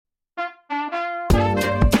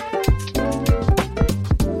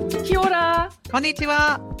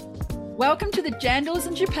Konnichiwa. Welcome to the Jandals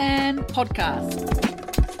in Japan podcast.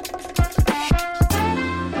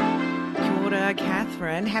 Kia ora,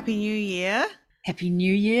 Catherine. Happy New Year. Happy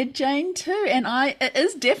New Year, Jane, too. And it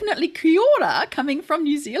is definitely kia ora coming from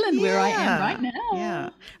New Zealand, where I am right now. Yeah.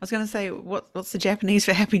 I was going to say, what's the Japanese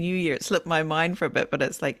for Happy New Year? It slipped my mind for a bit, but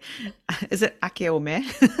it's like, is it ake o me?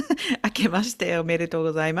 Akemashite o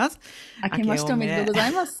medetou gozaimasu. Akemashite o medetou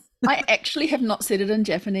gozaimasu. I actually have not said it in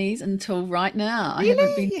Japanese until right now.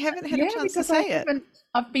 Really? You haven't had a chance to say it?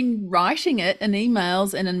 I've been writing it in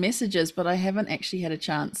emails and in messages, but I haven't actually had a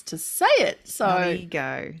chance to say it. So there you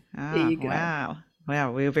go. Oh, there you go.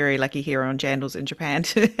 Wow, we're very lucky here on Jandals in Japan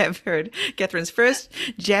to have heard Catherine's first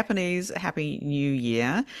Japanese Happy New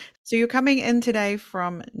Year. So you're coming in today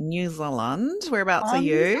from New Zealand. Whereabouts are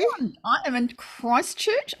you? I am in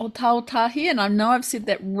Christchurch or Taotahi, and I know I've said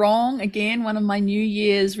that wrong again. One of my New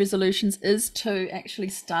Year's resolutions is to actually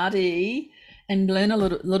study and learn a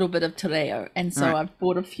little bit of te reo. And so I've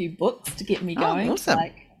bought a few books to get me going. Oh, awesome.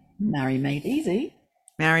 Like Maori Made Easy.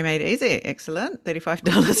 Maori Made Easy, excellent.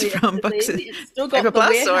 $35 from Books. It's still got the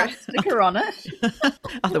warehouse sticker on it.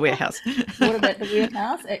 Oh, the warehouse. Bought it at the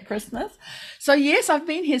warehouse at Christmas. So yes, I've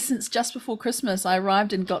been here since just before Christmas. I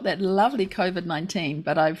arrived and got that lovely COVID-19,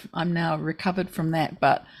 but I'm now recovered from that.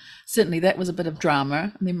 But certainly that was a bit of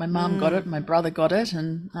drama. And then my mum got it, my brother got it,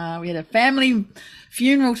 and we had a family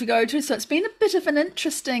funeral to go to. So it's been a bit of an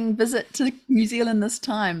interesting visit to New Zealand this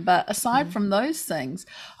time. But aside from those things,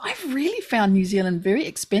 I've really found New Zealand very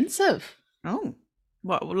expensive. Oh,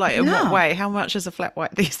 in what way? How much is a flat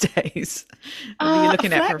white these days? What are you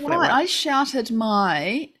looking at for a flat white? I shouted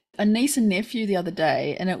a niece and nephew the other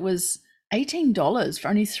day, and it was $18 for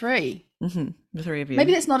only three. Mm-hmm. The three of you.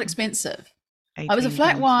 Maybe that's not expensive. I was a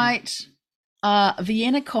flat white,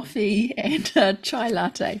 Vienna coffee, and a chai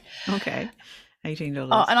latte. Okay, $18.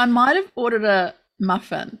 Oh, and I might have ordered a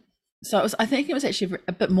muffin. So I think it was actually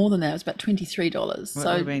a bit more than that. It was about $23.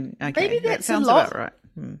 So maybe that's sounds a lot. About right.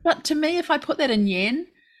 But to me, if I put that in yen,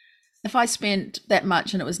 if I spent that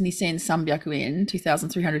much and it was Nisen Sambyaku yen,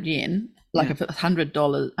 2,300 yen, like if it was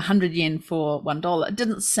 $100 yen for $1, it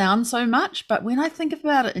didn't sound so much. But when I think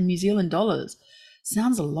about it in New Zealand dollars, it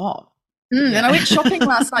sounds a lot. And I went shopping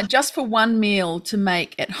last night just for one meal to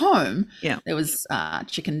make at home. Yeah, there was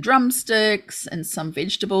chicken drumsticks and some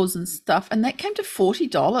vegetables and stuff, and that came to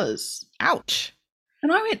 $40. Ouch!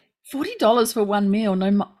 And I went, $40 for one meal.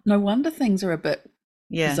 No wonder things are a bit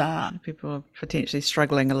bizarre. People are potentially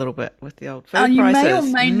struggling a little bit with the old food prices. You may or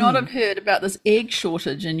may not have heard about this egg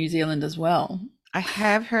shortage in New Zealand as well. I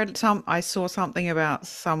have heard I saw something about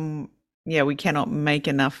we cannot make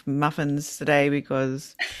enough muffins today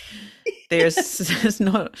because there's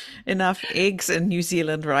not enough eggs in New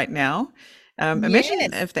Zealand right now.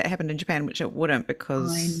 Imagine if that happened in Japan, which it wouldn't,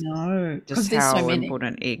 because I know just how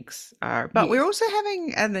important eggs are. But we're also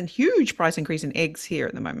having a huge price increase in eggs here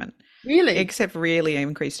at the moment. Really? Eggs have really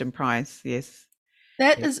increased in price, yes.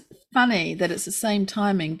 That is funny that it's the same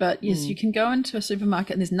timing, but yes, you can go into a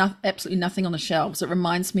supermarket and there's absolutely nothing on the shelves. It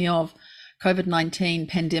reminds me of COVID-19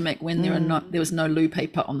 pandemic when there was no loo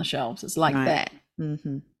paper on the shelves. It's like that.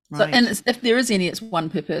 Mm-hmm. Right. So, and if there is any, it's one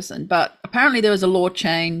per person. But apparently there was a law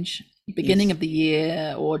change beginning of the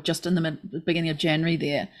year, or just in the beginning of January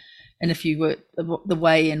there. And if you were the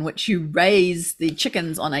way in which you raise the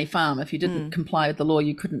chickens on a farm, if you didn't comply with the law,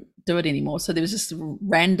 you couldn't do it anymore. So there was just a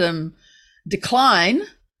random decline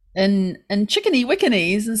in chickeny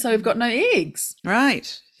wickenies, and so we've got no eggs.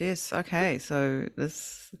 Right. Yes. Okay. So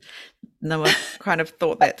no one kind of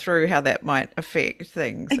thought that through, how that might affect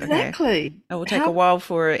things. Exactly. Okay. It will take a while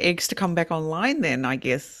for eggs to come back online then, I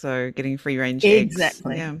guess. So getting free range eggs.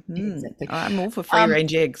 Exactly. Yeah. Exactly. I'm all for free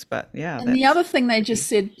range eggs, but And the other thing they just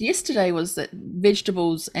said yesterday was that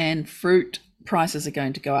vegetables and fruit prices are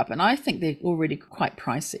going to go up, and I think they're already quite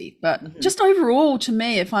pricey. But just overall, to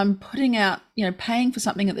me, if I'm putting out, paying for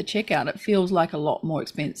something at the checkout, it feels like a lot more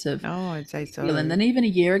expensive. Oh, I'd say so. Than even a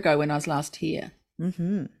year ago when I was last here.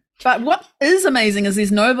 Mm-hmm. But what is amazing is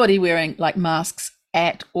there's nobody wearing masks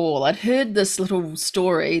at all. I'd heard this little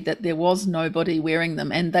story that there was nobody wearing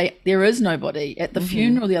them, and there is nobody. At the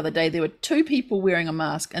funeral the other day, there were two people wearing a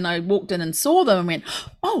mask, and I walked in and saw them and went,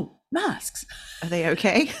 oh, masks. Are they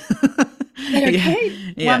okay? They're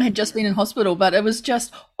okay. Yeah. One had just been in hospital, but it was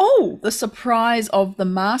just, the surprise of the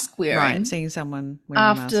mask wearing. Right, seeing someone wearing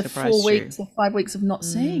a mask after 4 weeks or 5 weeks of not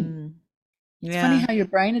seeing. It's funny how your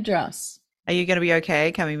brain adjusts. Are you going to be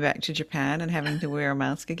okay coming back to Japan and having to wear a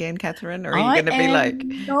mask again, Catherine? Or are you going to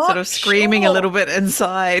be sort of screaming a little bit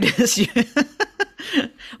inside?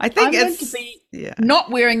 I think I'm going to it's be yeah. not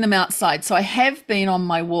wearing them outside. So I have been on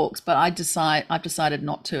my walks, but I've decided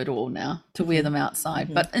not to at all now to wear Hmm. them outside.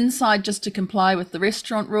 Hmm. But inside, just to comply with the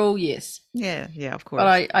restaurant rule, yes. Yeah, yeah, of But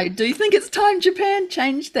course. I do think it's time Japan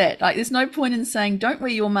changed that. Like, there's no point in saying don't wear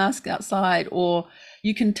your mask outside, or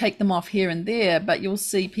you can take them off here and there, but you'll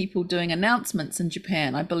see people doing announcements in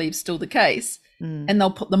Japan, I believe still the case, Mm, and they'll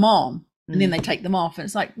put them on and then mm, they take them off. And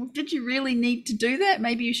it's like, well, did you really need to do that?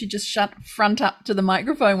 Maybe you should just shut front up to the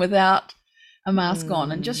microphone without a mask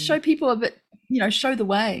on and just mm. show people a bit, show the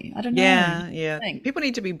way. I don't know. Yeah, yeah. I think. People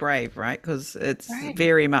need to be brave, right? Because it's Right.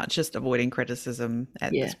 very much just avoiding criticism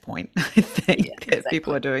at Yeah. this point, I Yeah, think, that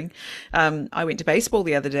people exactly. are doing. I went to baseball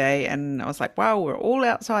the other day and I was like, wow, we're all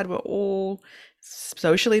outside, we're all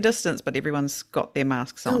socially distanced, but everyone's got their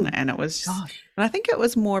masks on. Oh, And it was just, gosh. and I think it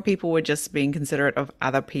was more people were just being considerate of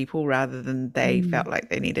other people rather than they Mm. felt like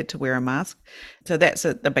they needed to wear a mask. So that's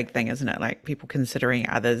a big thing, isn't it? Like people considering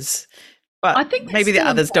others, I but think that's maybe the still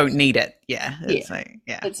others don't important. need it. Yeah, Yeah. it's like,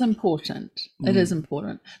 yeah. It's important. It is Mm.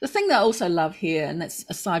 important. The thing that I also love here, and that's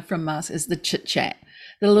aside from us, is the chit chat,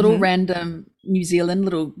 the little Hmm. random New Zealand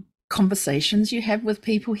little conversations you have with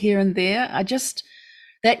people here and there.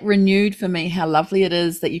 That renewed for me how lovely it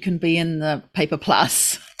is that you can be in the Paper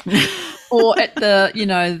Plus or at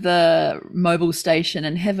the mobile station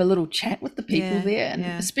and have a little chat with the people Yeah, there, and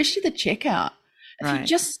yeah, especially the checkout. If you right.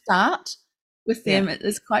 just start with Yeah. them, it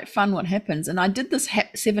is quite fun what happens. And I did this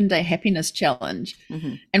 7-day happiness challenge,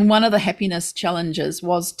 Hmm. and one of the happiness challenges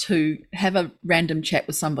was to have a random chat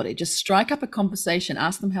with somebody, just strike up a conversation,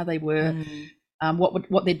 ask them how they were, Mm.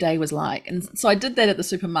 what their day was like. And so I did that at the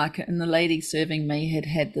supermarket, and the lady serving me had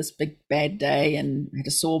had this big bad day and had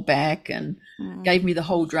a sore back and Mm. gave me the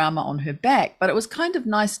whole drama on her back. But it was kind of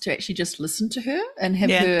nice to actually just listen to her and have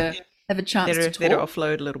Yeah, her have a chance to let her talk.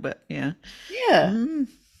 offload a little bit. Yeah. Yeah. Mm.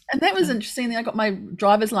 And that was Uh, interesting. Then I got my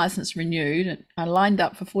driver's license renewed, and I lined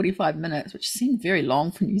up for 45 minutes, which seemed very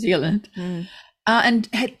long for New Zealand. mm. And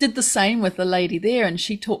did the same with the lady there, and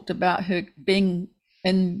she talked about her being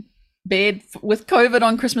in bed with COVID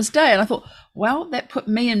on Christmas Day, and I thought, well, that put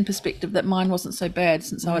me in perspective that mine wasn't so bad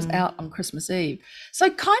since I was Mm. out on Christmas Eve. So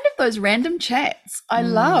kind of those random chats I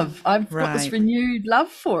Mm. love. I've got this Right. renewed love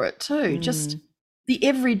for it too. Just Mm. the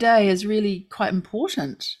everyday is really quite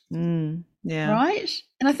important, Mm. Yeah. right?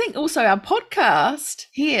 And I think also our podcast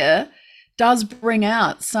here does bring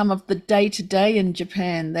out some of the day to day in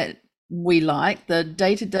Japan that we like, the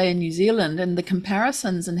day to day in New Zealand, and the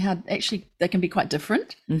comparisons and how actually they can be quite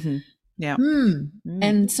different. Hmm. Yeah. Mm.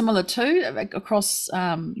 And similar too across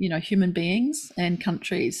human beings and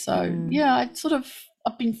countries. So Mm. yeah,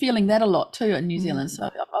 I've been feeling that a lot too in New Zealand. Mm. So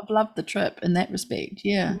I've loved the trip in that respect.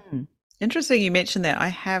 Yeah. Mm. Interesting you mentioned that. I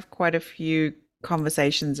have quite a few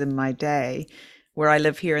conversations in my day where I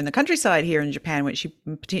live here in the countryside here in Japan, which you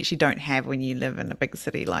potentially don't have when you live in a big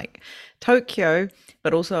city like Tokyo.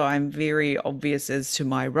 But also, I'm very obvious as to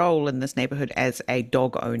my role in this neighborhood as a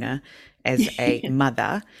dog owner, as a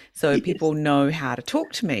mother. So Yes. people know how to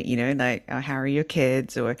talk to me, like, oh, how are your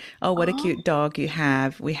kids? Or, oh, what a Oh, cute dog you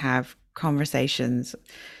have. We have conversations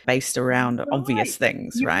based around right. obvious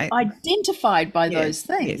things, You're right? identified by Yes, those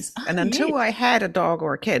things. yes. Ah, And yes. until I had a dog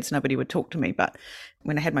or kids, nobody would talk to me. But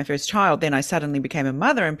when I had my first child, then I suddenly became a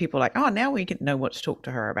mother, and people were like, oh, now we can know what to talk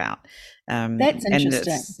to her about. That's And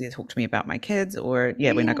interesting. they talk to me about my kids, or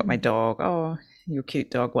yeah, when I got my Yeah. dog, oh, your cute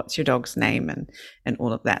dog, what's your dog's name, and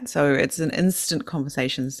all of that. So it's an instant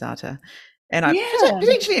conversation starter. And I Yeah.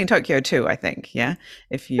 potentially in Tokyo too, I think. Yeah,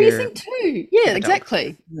 if But you you think too, yeah, have a dog.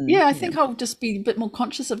 exactly. Mm, Yeah, I yeah. think I'll just be a bit more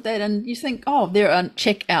conscious of that. And you think, oh, they're a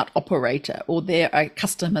checkout operator or they're a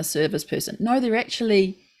customer service person. No, they're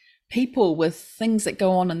actually people with things that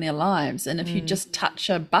go on in their lives. And if you Mm, just touch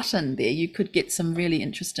a button there, you could get some really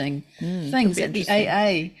interesting could things. be At the interesting.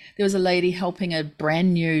 AA, there was a lady helping a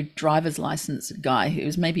brand new driver's license guy who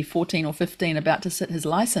was maybe 14 or 15 about to sit his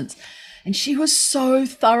license. And she was so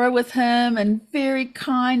thorough with him and very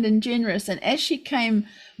kind and generous. And as she came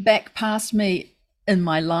back past me in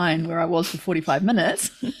my line where I was for 45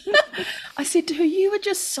 minutes, I said to her, you were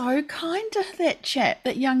just so kind to that chap,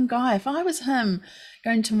 that young guy. If I was him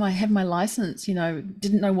going to have my license,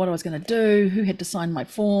 didn't know what I was going to do, who had to sign my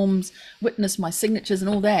forms, witness my signatures and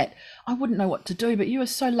all that, I wouldn't know what to do. But you were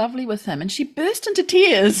so lovely with him. And she burst into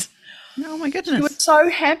tears. Oh my She was goodness. so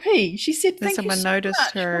happy. She said, That thank you someone so noticed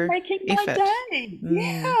much for her making my effort. day.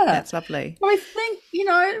 Yeah. That's lovely. Well, I think,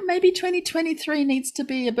 maybe 2023 needs to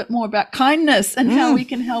be a bit more about kindness and how we Mm,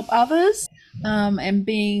 can help others, and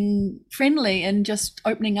being friendly and just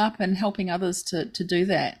opening up and helping others to do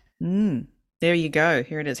that. mm. There you go.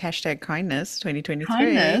 Here it is. Hashtag kindness 2023.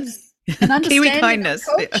 Kindness. and Kiwi understanding kindness.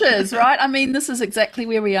 our cultures, right? I mean, this is exactly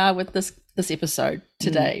where we are with this episode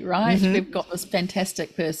today, right? Mm-hmm. We've got this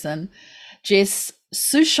fantastic person, Jess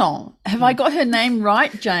Souchon. Have I got her name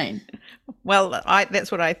right, Jane? Well,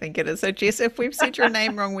 that's what I think it is. So, Jess, if we've said your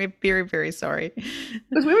name wrong, we're very, very sorry.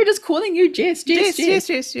 Because we were just calling you Jess, Jess, Yes, Jess. yes,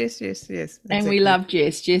 yes, yes, yes, yes. And we Exactly. love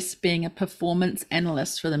Jess. Jess being a performance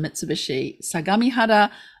analyst for the Mitsubishi Sagamihara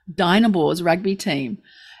Dynaboars rugby team.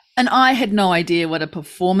 And I had no idea what a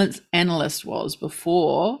performance analyst was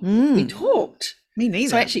before we talked. Me neither.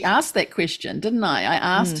 So I actually asked that question, didn't I? I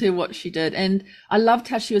asked her what she did. And I loved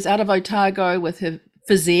how she was out of Otago with her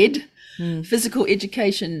phys ed, physical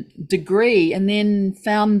education degree, and then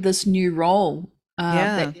found this new role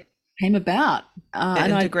that came about.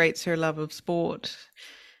 That integrates her love of sport.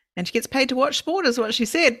 And she gets paid to watch sport, is what she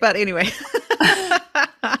said. But anyway.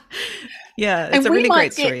 Yeah, it's a really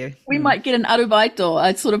great story. We might get an arubaito,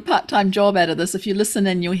 a sort of part-time job out of this. If you listen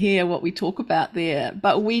and you'll hear what we talk about there.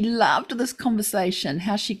 But we loved this conversation,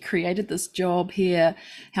 how she created this job here,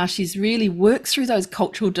 how she's really worked through those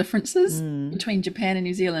cultural differences between Japan and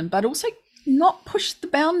New Zealand, but also not pushed the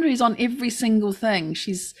boundaries on every single thing.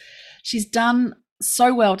 She's done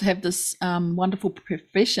so well to have this wonderful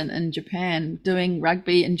profession in Japan, doing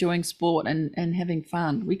rugby, enjoying sport and having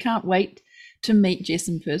fun. We can't wait to meet Jess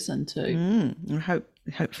in person too. I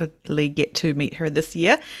hopefully get to meet her this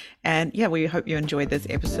year. And yeah, we hope you enjoyed this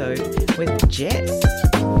episode with Jess.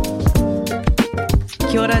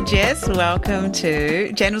 Kia ora, Jess. Welcome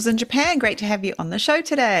to Channels in Japan. Great to have you on the show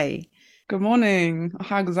today. Good morning.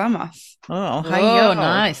 Ohayou gozaimasu. Oh, Oh,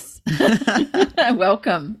 nice.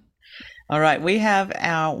 Welcome. All right, we have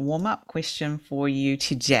our warm-up question for you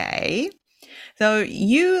today. So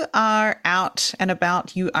you are out and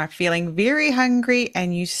about, you are feeling very hungry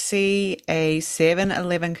and you see a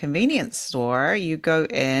 7-Eleven convenience store. You go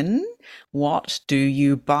in, what do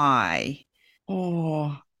you buy?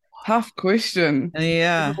 Oh, tough question.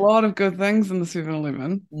 Yeah. There's a lot of good things in the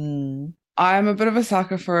 7-Eleven. I am a bit of a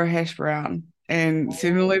sucker for a hash brown, and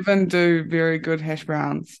 7-Eleven do very good hash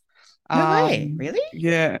browns. No way, really?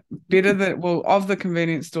 Yeah, better than, well, of the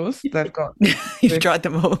convenience stores, they've got. You've tried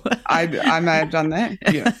them all. I may have done that,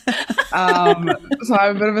 yeah. So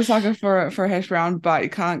I'm a bit of a sucker for a hash brown, but you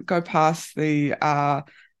can't go past the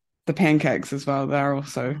pancakes as well. They're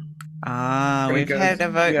also we've good. had a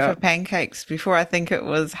vote for pancakes before. I think it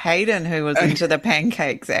was Hayden who was into the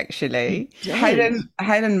pancakes, actually.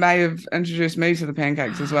 Hayden may have introduced me to the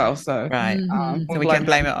pancakes as well. So right, so we can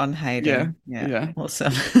blame it on Hayden. Yeah.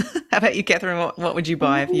 Awesome. How about you, Catherine? What would you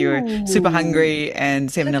buy if you were super hungry and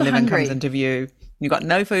 7-Eleven comes into view? You got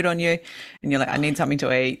no food on you, and you're like, I need something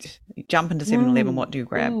to eat. You jump into 7-Eleven. What do you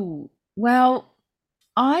grab? Well,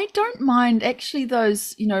 I don't mind actually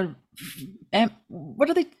those, what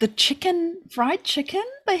are they? The fried chicken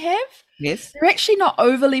they have? Yes. They're actually not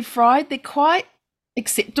overly fried. They're quite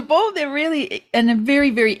acceptable. They're really, and they're very,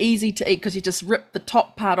 very easy to eat because you just rip the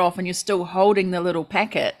top part off and you're still holding the little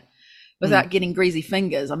packet without getting greasy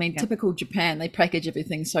fingers. I mean, typical Japan, they package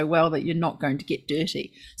everything so well that you're not going to get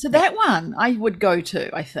dirty. So that one I would go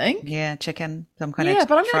to, I think. Yeah, chicken, some kind of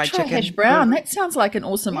but I'm going fried to try chicken. Hash brown. That sounds like an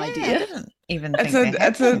awesome idea. I didn't even think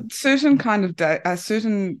it's a certain kind of day, a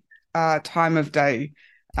certain time of day.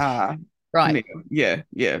 Right. Meal. Yeah.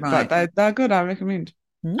 Right. But they're good. I recommend.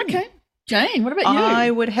 Okay. Jane, what about you?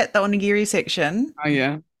 I would hit the onigiri section. Oh,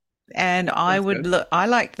 yeah. And I would look, I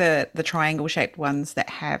like the triangle shaped ones that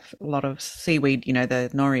have a lot of seaweed, the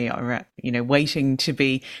nori, waiting to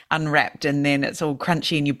be unwrapped, and then it's all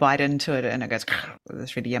crunchy and you bite into it and it goes,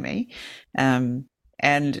 that's really yummy. And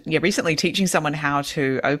yeah, recently teaching someone how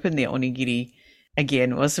to open their onigiri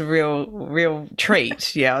again was a real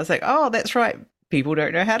treat. Yeah. I was like, oh, that's right. People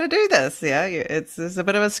don't know how to do this. Yeah. It's a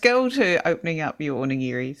bit of a skill to opening up your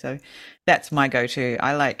onigiri. So that's my go-to.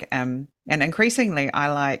 I like, and increasingly,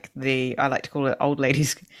 I like to call it old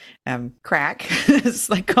ladies crack. It's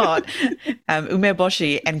like got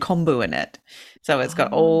umeboshi and kombu in it. So it's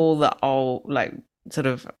got all the old, like sort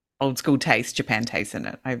of old school taste, Japan taste in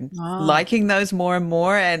it. I'm liking those more and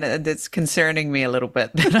more, and it's concerning me a little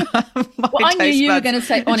bit that I knew you were going to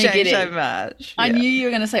say onigiri so much. I knew you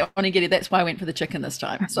were going to say onigiri. That's why I went for the chicken this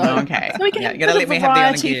time. So okay, so we can you gotta let me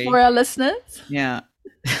have the onigiri for our listeners. Yeah.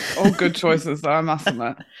 All good choices, though, I must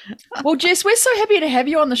admit. Well, Jess, we're so happy to have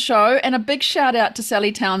you on the show, and a big shout out to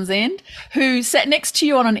Sally Townsend, who sat next to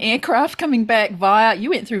you on an aircraft coming back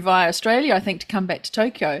you went through via Australia, I think, to come back to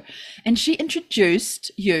Tokyo, and she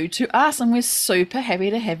introduced you to us, and we're super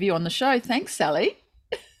happy to have you on the show. Thanks, Sally.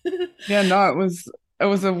 Yeah, no, it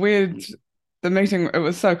was a weird. The meeting, it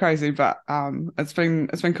was so crazy, but it's been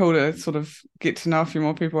cool to sort of get to know a few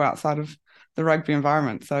more people outside of the rugby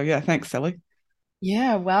environment. So yeah, thanks, Sally.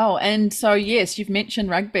 Yeah, wow. And so, yes, you've mentioned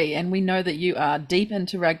rugby, and we know that you are deep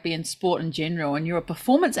into rugby and sport in general, and you're a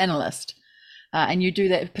performance analyst. And you do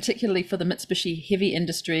that particularly for the Mitsubishi Heavy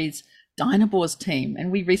Industries Dynaboars team.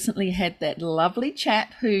 And we recently had that lovely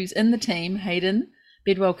chap who's in the team, Hayden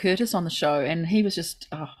Bedwell Curtis, on the show, and he was just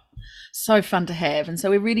so fun to have. And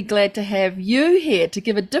so we're really glad to have you here to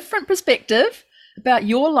give a different perspective about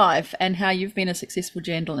your life and how you've been a successful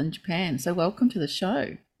journal in Japan. So welcome to the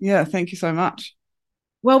show. Yeah, thank you so much.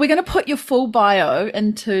 Well, we're going to put your full bio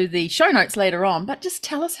into the show notes later on, but just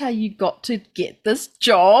tell us how you got to get this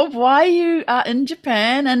job, why you are in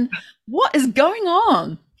Japan, and what is going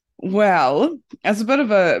on. Well, it's a bit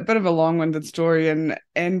of a long-winded story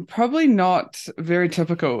and probably not very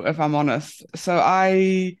typical, if I'm honest. So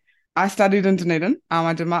I studied in Dunedin.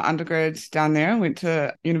 I did my undergrad down there. Went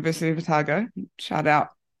to University of Otago. Shout out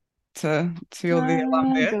to all the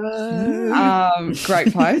alum there.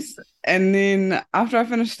 Great place. And then after I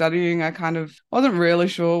finished studying, I kind of wasn't really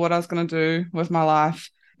sure what I was going to do with my life.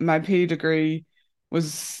 My PE degree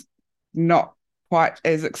was not quite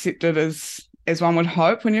as accepted as one would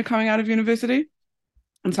hope when you're coming out of university.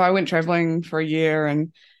 And so I went traveling for a year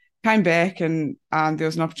and came back, and there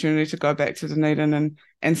was an opportunity to go back to Dunedin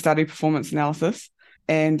and study performance analysis.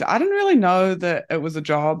 And I didn't really know that it was a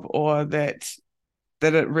job or that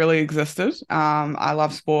it really existed. I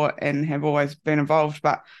love sport and have always been involved,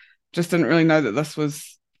 but just didn't really know that this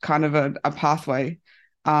was kind of a pathway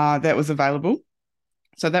that was available.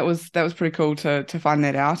 So that was pretty cool to find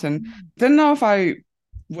that out, and didn't know if I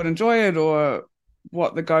would enjoy it or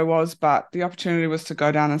what the go was, but the opportunity was to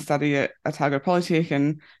go down and study at Otago Polytech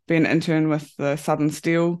and be an intern with the Southern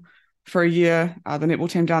Steel for a year, the netball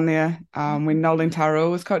team down there, when Nolene Tarua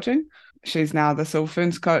was coaching. She's now the Silver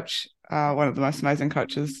Ferns coach, one of the most amazing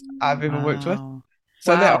coaches I've ever worked with.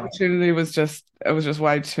 So that opportunity was just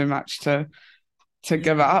way too much to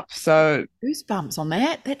give up. So goosebumps on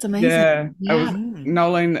that. That's amazing. Yeah.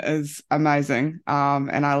 Nolene is amazing.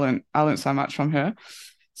 And I learned so much from her.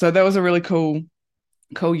 So that was a really cool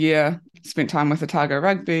year. Spent time with Otago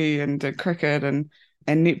rugby and did cricket and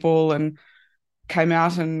netball, and came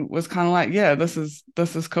out and was kind of like, yeah, this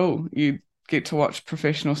is cool. You get to watch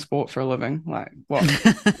professional sport for a living. Like what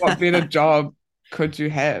better job could you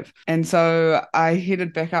have? And so I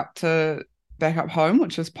headed back up home,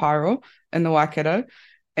 which is Pairo in the Waikato,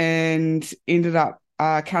 and ended up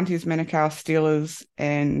Counties Manukau Steelers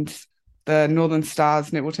and the Northern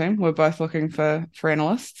Stars netball team were both looking for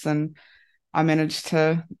analysts, and I managed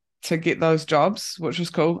to get those jobs, which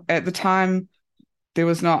was cool. At the time, there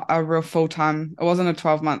was not a real full-time, it wasn't a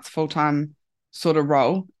 12-month full-time sort of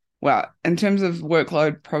role. Well, in terms of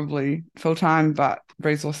workload, probably full-time, but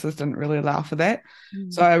resources didn't really allow for that.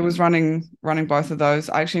 So I was running both of those.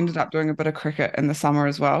 I actually ended up doing a bit of cricket in the summer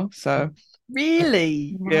as well. So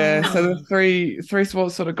really? Yeah, so the three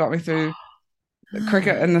sports sort of got me through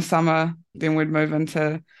cricket in the summer, then we'd move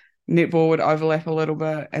into netball would overlap a little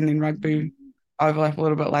bit, and then rugby overlap a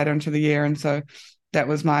little bit later into the year. And so that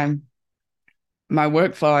was my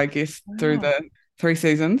workflow, I guess, through the 3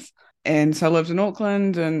 seasons. And so I lived in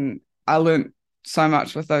Auckland, and I learnt so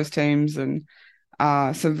much with those teams, and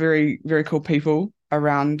some very, very cool people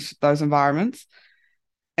around those environments.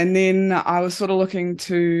 And then I was sort of looking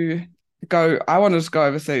to I wanted to go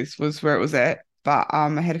overseas, was where it was at. But I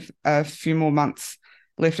had a few more months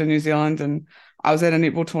left in New Zealand, and I was at a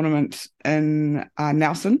netball tournament in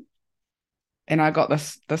Nelson, and I got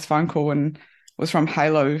this phone call, and it was from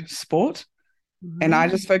Halo Sport. And I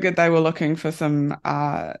just figured they were looking for some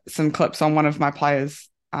clips on one of my players.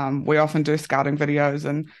 We often do scouting videos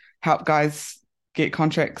and help guys get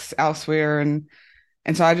contracts elsewhere, and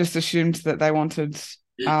so I just assumed that they wanted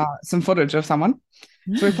some footage of someone.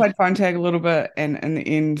 So we played phone tag a little bit, and in the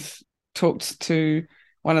end talked to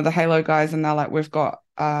one of the Halo guys, and they're like, "We've got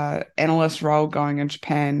analyst role going in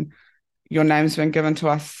Japan. Your name's been given to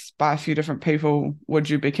us by a few different people. Would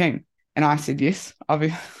you be keen?" And I said yes,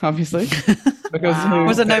 obviously. Because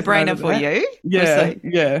was a no-brainer for you? Yeah.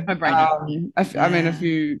 No-brainer. I mean, a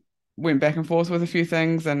few went back and forth with a few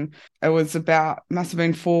things, and it was must have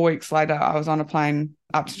been 4 weeks later, I was on a plane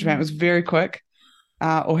up to Japan. It was very quick,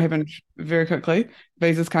 or happened very quickly.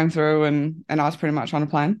 Visas came through, and I was pretty much on a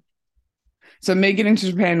plane. So me getting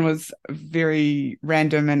to Japan was very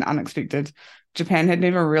random and unexpected. Japan had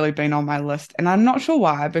never really been on my list, and I'm not sure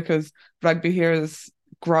why, because rugby here is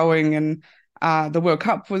growing, and the World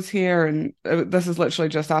Cup was here, and this is literally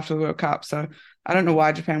just after the World Cup. So I don't know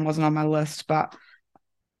why Japan wasn't on my list, but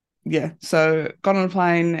yeah. So got on a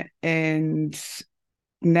plane, and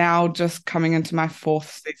now just coming into my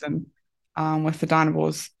 4th season with the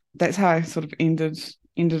Dynaboars. that's how I sort of ended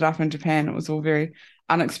up in Japan. It was all very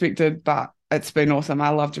unexpected, but it's been awesome. I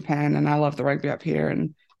love Japan and I love the rugby up here,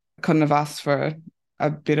 and couldn't have asked for a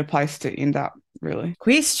better place to end up, really.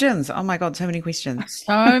 Questions. Oh my God, so many questions.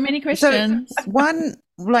 So many So questions. one,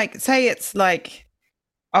 like, say it's like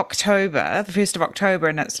October, the 1st of October,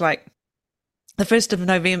 and it's like the 1st of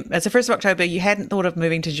November, it's the 1st of October, you hadn't thought of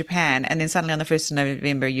moving to Japan, and then suddenly on the 1st of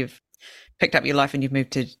November, you've picked up your life and you've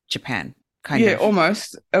moved to Japan, kind Yeah, of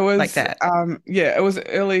almost. It like was that. yeah, it was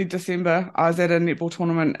early December. I was at a netball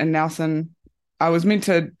tournament in Nelson. I was meant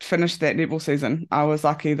to finish that netball season. I was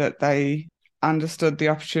lucky that they understood the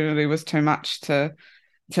opportunity was too much to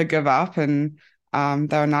give up, and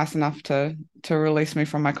they were nice enough to release me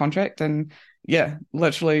from my contract. And yeah,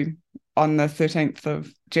 literally on the 13th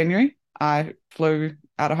of January, I flew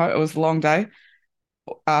out of home. It was a long day.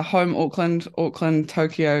 Home Auckland, Auckland,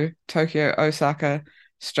 Tokyo, Tokyo, Osaka,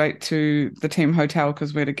 straight to the team hotel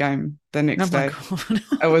because we had a game the Oh next my day. God.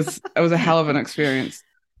 It was a hell of an experience.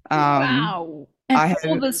 Um, Wow. And I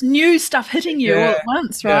all had this new stuff hitting you all yeah, at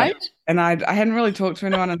once, yeah, right? and I hadn't really talked to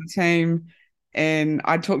anyone on the team, and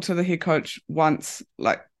I talked to the head coach once,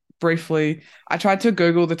 like briefly. I tried to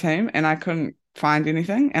Google the team and I couldn't find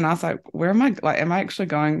anything, and I was like, "Where am I? Like, am I actually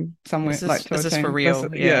going somewhere like to Is a this for team?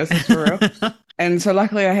 real? Yeah, Yeah. is this for real?" And so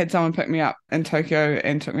luckily I had someone pick me up in Tokyo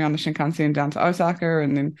and took me on the Shinkansen down to Osaka,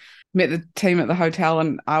 and then met the team at the hotel,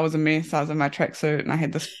 and I was a mess. I was in my tracksuit and I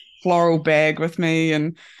had this floral bag with me,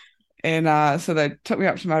 and so they took me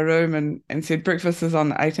up to my room and said breakfast is on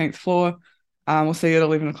the 18th floor. We'll see you at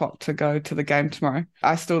 11 o'clock to go to the game tomorrow.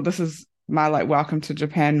 This is my like welcome to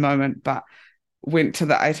Japan moment, but went to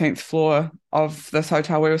the 18th floor of this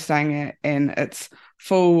hotel we were staying at, and it's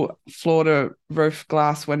full floor to roof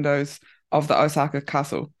glass windows of the Osaka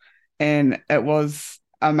castle. And it was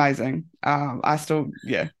amazing. I still,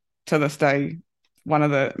 yeah, to this day, one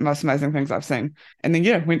of the most amazing things I've seen. And then,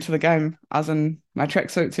 yeah, went to the game. I was in my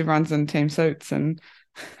tracksuits, everyone's in team suits, and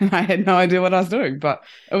I had no idea what I was doing, but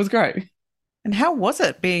it was great. And how was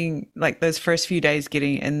it being like those first few days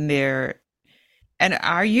getting in there? And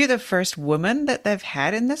are you the first woman that they've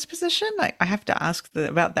had in this position? Like, I have to ask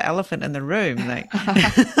about the elephant in the room. Like,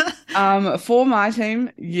 For my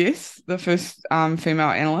team, yes, the first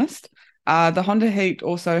female analyst. The Honda Heat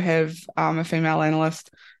also have a female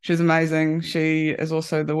analyst. She's amazing. She is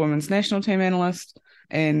also the women's national team analyst,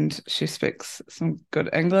 and she speaks some good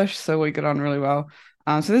English, so we get on really well.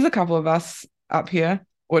 So there's a couple of us up here,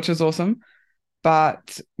 which is awesome.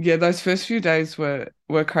 But yeah, those first few days were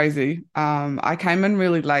crazy. I came in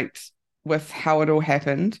really late with how it all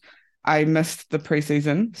happened. I missed the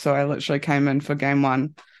preseason, so I literally came in for game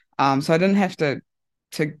one. So I didn't have to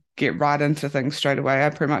get right into things straight away. I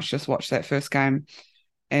pretty much just watched that first game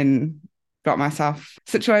and got myself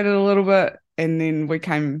situated a little bit, and then we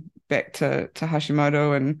came back to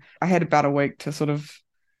Hashimoto, and I had about a week to sort of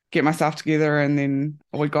get myself together, and then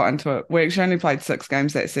we got into it. We actually only played 6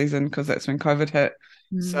 games that season because that's when COVID hit.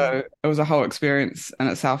 So it was a whole experience in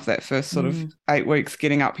itself, that first sort of 8 weeks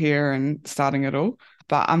getting up here and starting it all.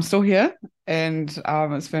 But I'm still here, and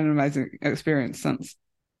it's been an amazing experience since.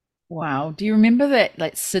 Wow. Do you remember that,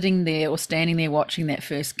 like sitting there or standing there watching that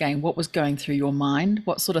first game? What was going through your mind?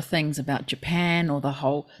 What sort of things about Japan or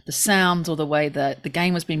the sounds or the way that the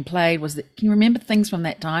game was being played? Can you remember things from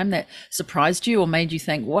that time that surprised you or made you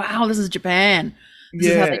think, wow, this is Japan? This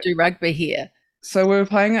is how they do rugby here. So we were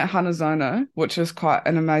playing at Hanazono, which is quite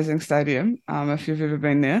an amazing stadium, if you've ever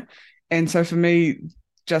been there. And so for me,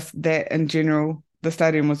 just that in general, the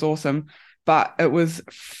stadium was awesome, but it was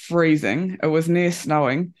freezing. It was near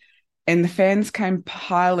snowing, and the fans came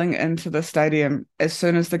piling into the stadium as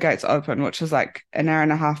soon as the gates opened, which was like an hour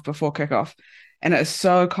and a half before kickoff. And it's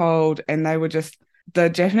so cold, and the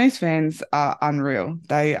Japanese fans are unreal.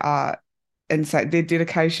 They are insane. Their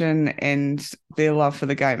dedication and their love for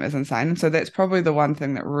the game is insane. And so that's probably the one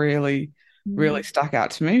thing that really, really stuck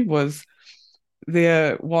out to me was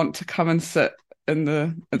their want to come and sit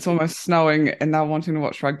it's almost snowing and they're wanting to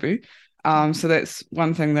watch rugby. So that's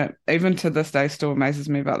one thing that even to this day still amazes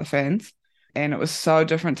me about the fans. And it was so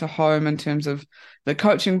different to home in terms of the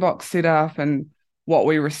coaching box setup and what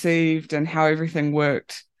we received and how everything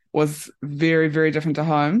worked was very, very different to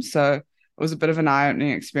home. So it was a bit of an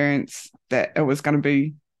eye-opening experience that it was going to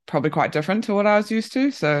be probably quite different to what I was used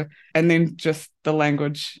to. So, and then just the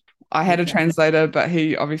language. I had a translator, but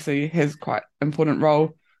he obviously has quite important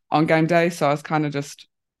role on game day. So I was kind of just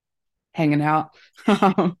hanging out.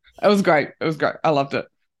 It was great. It was great. I loved it.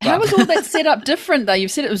 How was all that set up different though?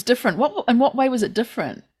 You've said it was different. In what way was it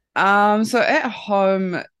different? So at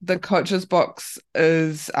home, the coach's box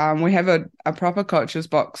is we have a proper coach's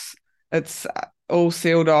box. It's all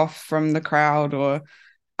sealed off from the crowd or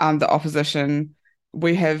the opposition.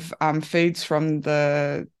 We have feeds from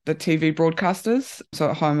the TV broadcasters. So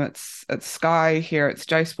at home it's Sky, here it's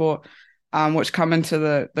J Sport, which come into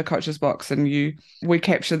the coaches box, and we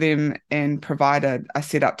capture them and provide a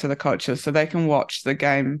setup to the coaches so they can watch the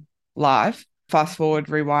game live, fast forward,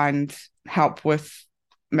 rewind, help with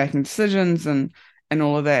making decisions and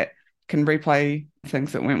all of that, can replay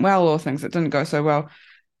things that went well or things that didn't go so well.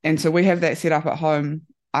 And so we have that set up at home.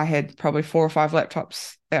 I had probably 4 or 5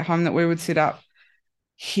 laptops at home that we would set up.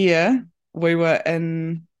 Here, we were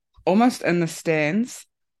almost in the stands.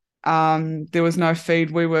 There was no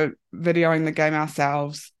feed. We were videoing the game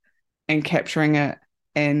ourselves and capturing it.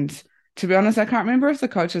 And to be honest, I can't remember if the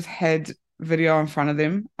coaches had video in front of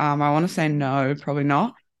them. I want to say no, probably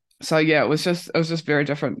not. So yeah, it was just very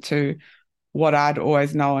different to what I'd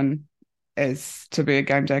always known as to be a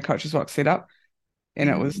game day coaches box setup. And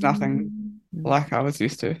it was nothing like I was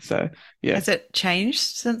used to. So yeah. Has it changed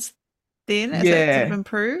since then? Has Yeah. it sort of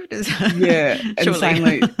improved? Yeah, Surely.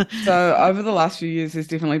 insanely. So over the last few years, there's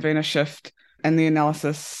definitely been a shift in the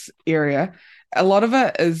analysis area. A lot of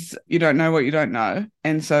it is you don't know what you don't know.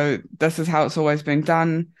 And so this is how it's always been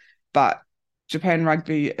done. But Japan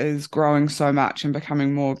rugby is growing so much and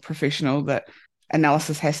becoming more professional that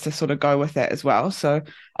analysis has to sort of go with that as well. So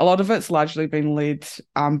a lot of it's largely been led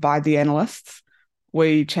by the analysts.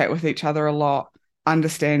 We chat with each other a lot,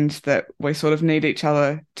 understand that we sort of need each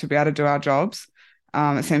other to be able to do our jobs.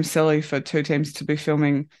 It seems silly for 2 teams to be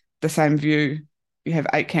filming the same view. You have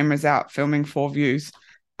 8 cameras out filming 4 views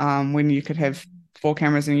when you could have 4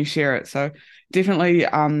 cameras and you share it. So definitely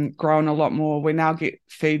grown a lot more. We now get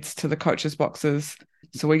feeds to the coaches' boxes.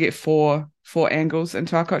 So we get four angles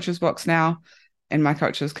into our coaches' box now, and my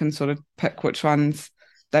coaches can sort of pick which ones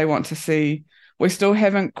they want to see. We still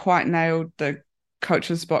haven't quite nailed the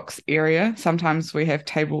coaches box area. Sometimes we have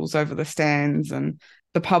tables over the stands and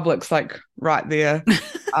the public's like right there,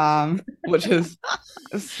 which is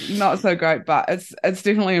not so great, but it's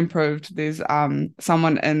definitely improved. There's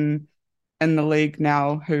someone in the league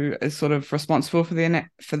now who is sort of responsible for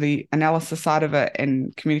the analysis side of it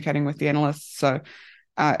and communicating with the analysts. So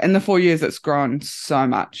in the 4 years it's grown so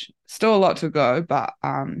much. Still a lot to go, but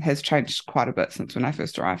has changed quite a bit since when I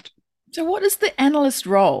first arrived. So what is the analyst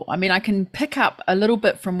role? I mean, I can pick up a little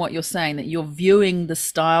bit from what you're saying, that you're viewing the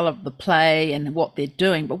style of the play and what they're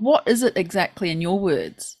doing, but what is it exactly in your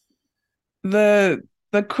words? The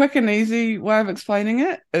quick and easy way of explaining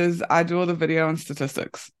it is I do all the video and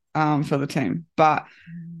statistics for the team. But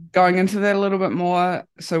going into that a little bit more,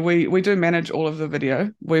 so we do manage all of the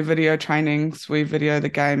video. We video trainings, we video the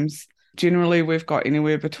games. Generally, we've got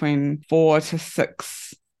anywhere between 4 to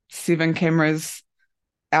 6, 7 cameras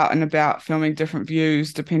out and about filming different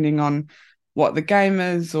views depending on what the game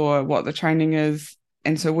is or what the training is.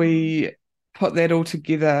 And so we put that all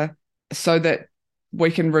together so that we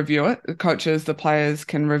can review it. The coaches, the players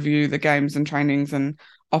can review the games and trainings and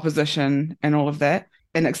opposition and all of that.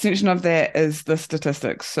 An extension of that is the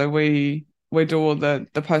statistics. So we do all the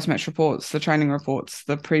post-match reports, the training reports,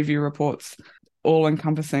 the preview reports, all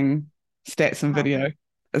encompassing stats and video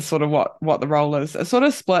is sort of what the role is. It's sort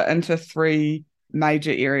of split into 3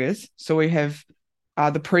 major areas. So we have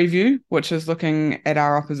the preview, which is looking at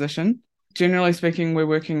our opposition. Generally speaking, we're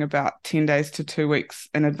working about 10 days to 2 weeks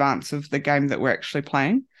in advance of the game that we're actually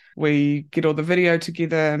playing. We get all the video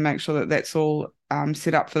together and make sure that that's all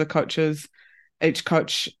set up for the coaches. Each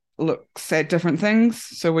coach looks at different things,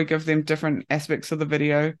 so we give them different aspects of the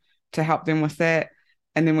video to help them with that.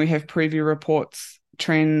 And then we have preview reports,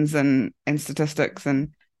 trends and statistics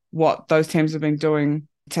and what those teams have been doing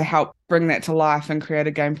to help bring that to life and create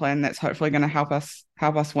a game plan that's hopefully going to help us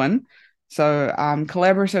win. So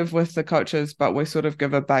collaborative with the coaches, but we sort of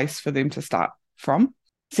give a base for them to start from.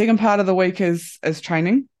 Second part of the week is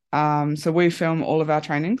training. So we film all of our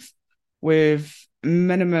trainings. We've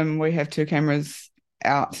minimum, we have 2 cameras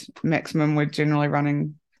out. Maximum, we're generally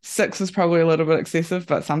running 6 is probably a little bit excessive,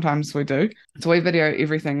 but sometimes we do. So we video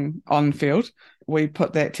everything on field. We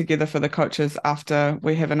put that together for the coaches after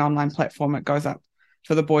we have an online platform. It goes up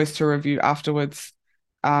for the boys to review afterwards,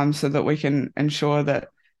 so that we can ensure that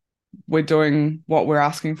we're doing what we're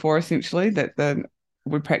asking for, essentially, that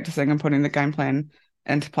we're practicing and putting the game plan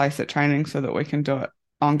into place at training so that we can do it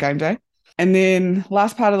on game day. And then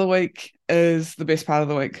last part of the week is the best part of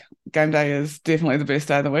the week. Game day is definitely the best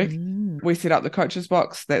day of the week. We set up the coaches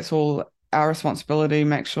box. That's all our responsibility.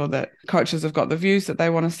 Make sure that coaches have got the views that they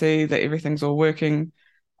want to see, that everything's all working.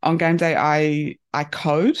 On game day, I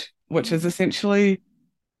code, which is essentially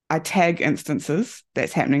I tag instances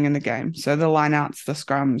that's happening in the game. So the lineouts, the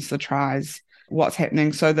scrums, the tries, what's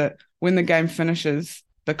happening, so that when the game finishes,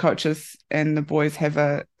 the coaches and the boys have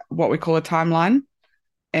a what we call a timeline.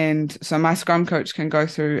 And so my scrum coach can go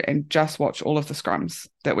through and just watch all of the scrums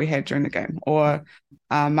that we had during the game, or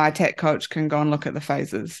my attack coach can go and look at the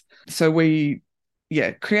phases. So we,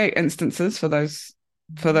 create instances for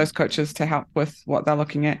those coaches to help with what they're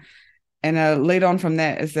looking at. And a lead on from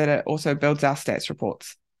that is that it also builds our stats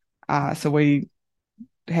reports. So we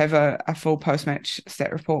have a full post-match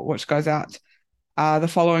stat report, which goes out the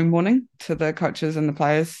following morning to the coaches and the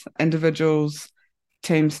players, individuals,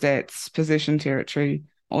 team stats, possession territory,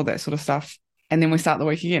 all that sort of stuff. And then we start the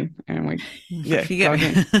week again and we go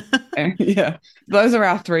again. And those are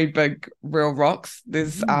our three big real rocks.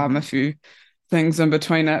 There's a few things in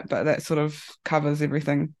between it, but that sort of covers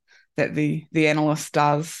everything that the analyst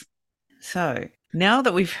does. So now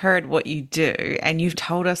that we've heard what you do and you've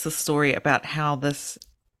told us the story about how this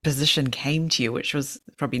position came to you, which was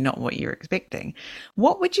probably not what you were expecting,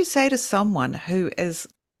 what would you say to someone who is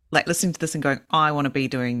like listening to this and going, I want to be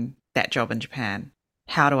doing that job in Japan?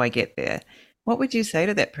 How do I get there? What would you say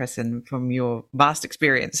to that person from your vast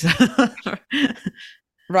experience?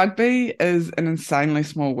 Rugby is an insanely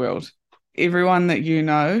small world. Everyone that you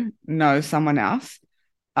know knows someone else.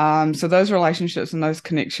 So those relationships and those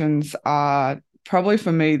connections are probably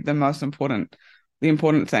for me the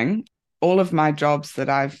important thing. All of my jobs that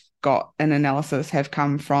I've got in analysis have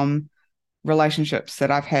come from relationships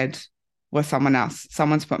that I've had with someone else.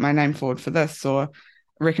 Someone's put my name forward for this or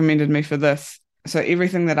recommended me for this. So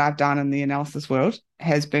everything that I've done in the analysis world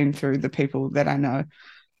has been through the people that I know.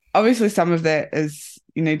 Obviously, some of that is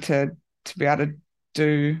you need to be able to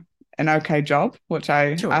do an okay job, which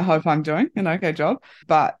I hope I'm doing an okay job.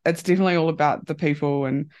 But it's definitely all about the people,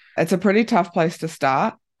 and it's a pretty tough place to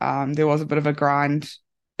start. There was a bit of a grind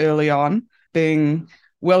early on. Being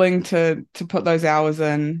willing to put those hours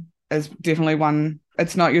in is definitely one.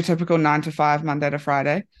 It's not your typical 9 to 5, Monday to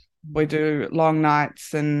Friday. We do long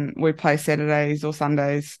nights and we play Saturdays or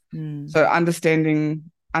Sundays. So understanding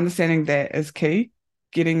that is key.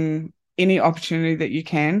 Getting any opportunity that you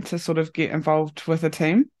can to sort of get involved with a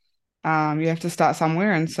team. You have to start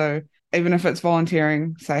somewhere. And so even if it's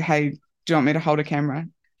volunteering, say, hey, do you want me to hold a camera?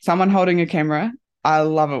 Someone holding a camera, I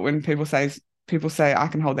love it when people say, I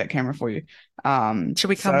can hold that camera for you. Should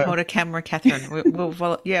we come hold a camera, Catherine? We'll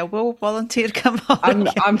volunteer to come hold.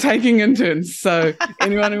 I'm taking interns, so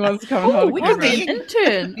anyone who wants to come and hold a camera. We could be an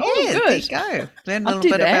intern. Good. There you go. Learn a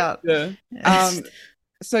little bit about. Yeah.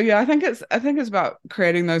 So I think it's about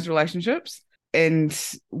creating those relationships and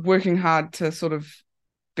working hard to sort of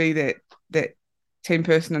be that team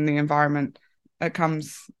person in the environment. It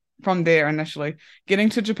comes from there initially. Getting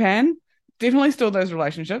to Japan, definitely still those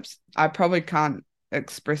relationships. I probably can't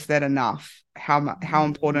express that enough, how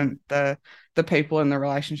important the people and the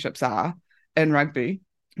relationships are in rugby.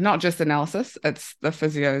 Not just analysis, it's the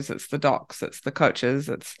physios, it's the docs, it's the coaches,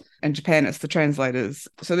 it's in Japan, it's the translators.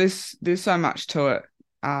 So there's so much to it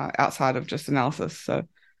outside of just analysis. So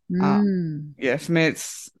for me,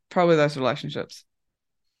 it's probably those relationships.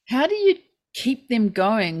 How do you keep them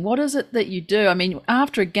going? What is it that you do? I mean,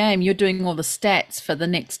 after a game, you're doing all the stats for the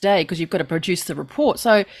next day because you've got to produce the report.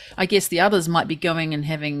 So I guess the others might be going and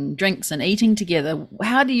having drinks and eating together.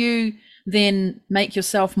 How do you then make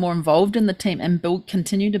yourself more involved in the team and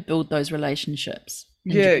continue to build those relationships?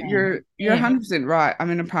 You're 100% right. I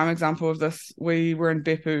mean, a prime example of this, we were in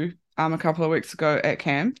Beppu a couple of weeks ago at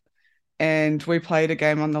camp, and we played a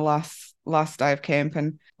game on the last day of camp,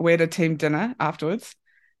 and we had a team dinner afterwards,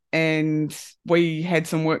 and we had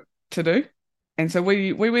some work to do. And so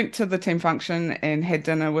we went to the team function and had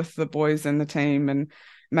dinner with the boys and the team and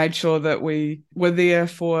made sure that we were there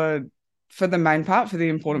for the main part, for the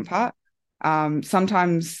important part.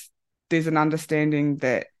 Sometimes there's an understanding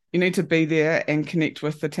that you need to be there and connect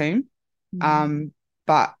with the team.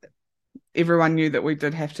 But everyone knew that we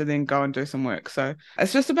did have to then go and do some work. So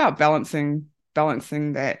it's just about balancing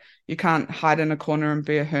that. You can't hide in a corner and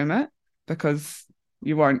be a hermit because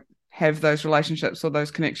you won't have those relationships or those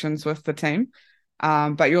connections with the team.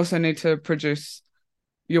 But you also need to produce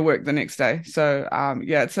your work the next day. So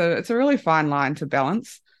it's a really fine line to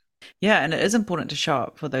balance. Yeah, and it is important to show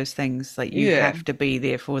up for those things. Like you have to be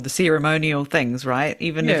there for the ceremonial things, right?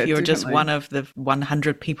 Even if you're just one of the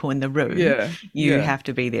 100 people in the room, you have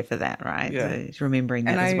to be there for that, right? So remembering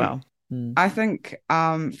that as well. I think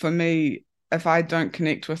for me, if I don't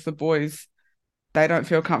connect with the boys, they don't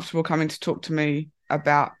feel comfortable coming to talk to me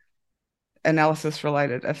about analysis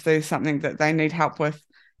related. If there's something that they need help with,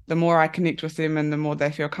 the more I connect with them and the more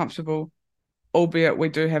they feel comfortable, albeit we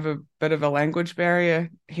do have a bit of a language barrier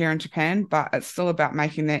here in Japan, but it's still about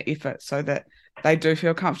making that effort so that they do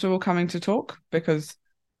feel comfortable coming to talk, because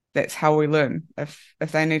that's how we learn. If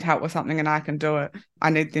they need help with something and I can do it, I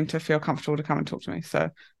need them to feel comfortable to come and talk to me. So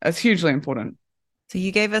it's hugely important. So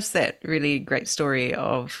you gave us that really great story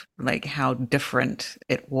of like how different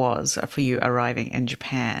it was for you arriving in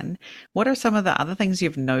Japan. What are some of the other things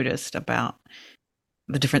you've noticed about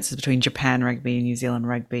the differences between Japan rugby and New Zealand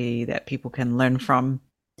rugby that people can learn from?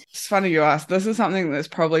 It's funny you ask. This is something that's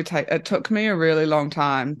probably it took me a really long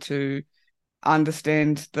time to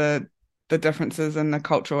understand the differences and the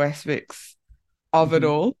cultural aspects of it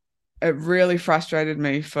Mm-hmm. all. It really frustrated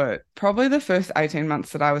me for probably the first 18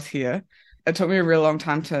 months that I was here. It took me a real long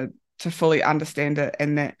time to fully understand it,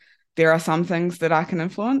 and that there are some things that I can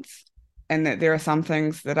influence and that there are some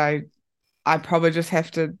things that I probably just have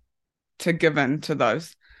to give in to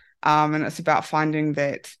those. And it's about finding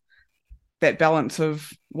that balance of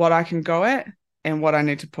what I can go at and what I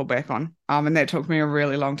need to pull back on. And that took me a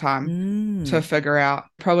really long time to Mm. figure out,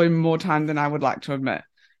 probably more time than I would like to admit.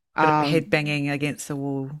 Bit of head Um, banging against the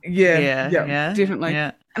wall. yeah, Yeah, yeah, yeah, definitely.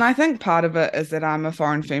 yeah. And I think part of it is that I'm a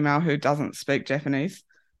foreign female who doesn't speak Japanese.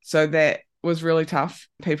 So that was really tough.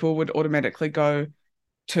 People would automatically go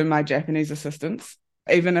to my Japanese assistants,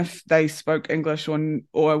 even if they spoke English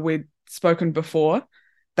or we'd spoken before,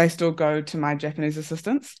 they still go to my Japanese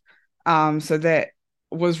assistants. So that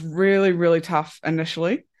was really, really tough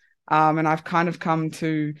initially. And I've kind of come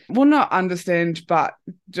to, well, not understand, but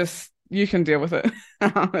just you can deal with it.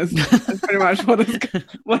 Is pretty much what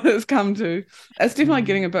it's come to. It's definitely Mm.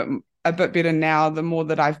 getting a bit better now. The more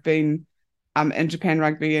that I've been in Japan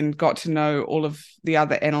rugby and got to know all of the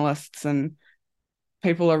other analysts and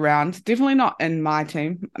people around. Definitely not in my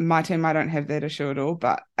team. My team, I don't have that issue at all,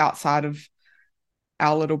 but outside of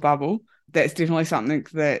our little bubble, that's definitely something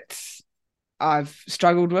that I've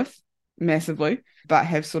struggled with massively, but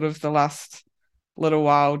have sort of the last little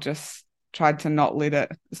while just tried to not let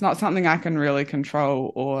it. It's not something I can really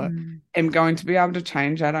control or Mm. am going to be able to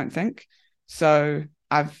change, I don't think. So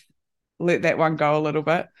I've let that one go a little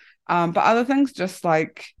bit. But other things, just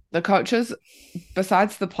like the coaches,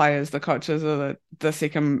 besides the players, the coaches are the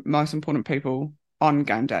second most important people on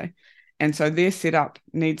game day. And so their setup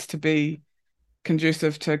needs to be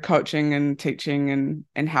conducive to coaching and teaching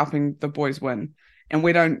and helping the boys win. And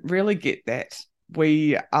we don't really get that.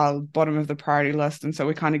 We are bottom of the priority list. And so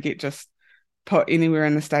we kind of get just put anywhere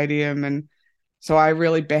in the stadium. And so I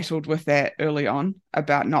really battled with that early on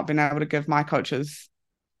about not being able to give my coaches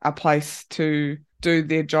a place to do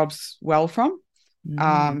their jobs well from,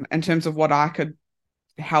 Mm. in terms of what I could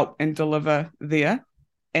help and deliver there.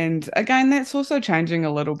 And again, that's also changing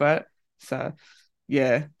a little bit. So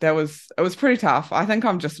yeah, it was pretty tough. I think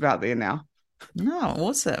I'm just about there now. Oh,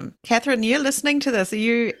 awesome. Catherine, you're listening to this. Are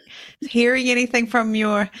you hearing anything from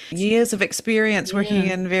your years of experience working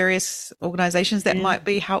Yeah, in various organizations that yeah. might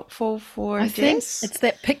be helpful for I think Jess? it's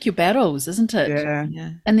that pick your battles, isn't it? Yeah.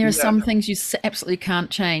 Yeah. And there are Yeah. some things you absolutely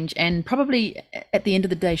can't change, and probably at the end of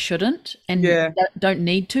the day shouldn't, and Yeah. don't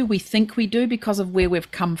need to. We think we do because of where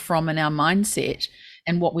we've come from in our mindset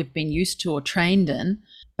and what we've been used to or trained in.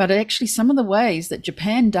 But actually, some of the ways that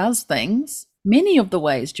Japan does things, many of the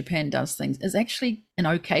ways Japan does things, is actually an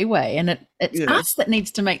okay way, and it's Yeah. us that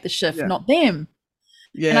needs to make the shift, Yeah. not them.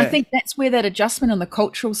 And I Yeah. think that's where that adjustment on the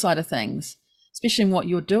cultural side of things, especially in what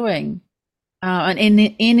you're doing, and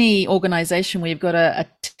in any organization where you've got a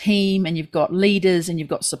team and you've got leaders and you've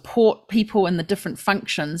got support people in the different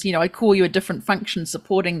functions, I call you a different function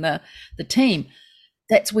supporting the team.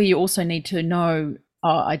 That's where you also need to know,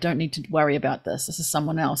 oh, I don't need to worry about this. This is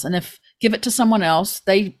someone else. And if give it to someone else,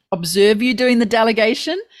 they observe you doing the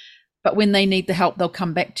delegation, but when they need the help, they'll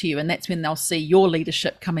come back to you. And that's when they'll see your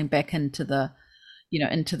leadership coming back into the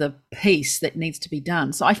piece that needs to be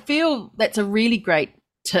done. So I feel that's a really great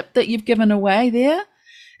tip that you've given away there,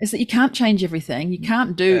 is that you can't change everything. You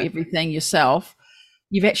can't do Yeah. everything yourself.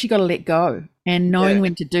 You've actually got to let go, and knowing Yeah.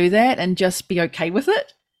 when to do that and just be okay with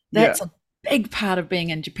it. Yeah. That's a big part of being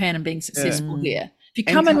in Japan and being Yeah. successful here. If you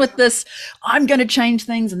And come in with this, I'm going to change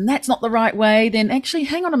things and that's not the right way, then actually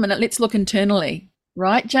hang on a minute, let's look internally.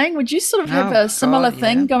 Right, Jane? Would you sort of have Oh, a similar God,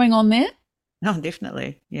 thing yeah. going on there? No,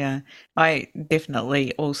 definitely. Yeah. I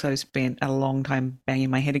definitely also spent a long time banging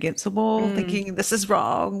my head against the wall, Mm, thinking, this is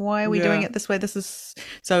wrong. Why are we doing yeah. it this way? This is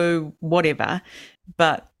so whatever.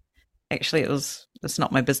 But actually, it's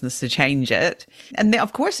not my business to change it. And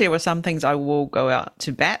of course, there were some things I will go out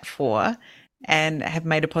to bat for and have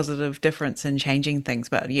made a positive difference in changing things.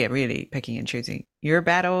 But yeah, really picking and choosing your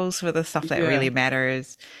battles for the stuff that Yeah. really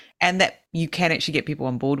matters and that you can actually get people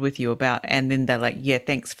on board with you about. And then they're like, yeah,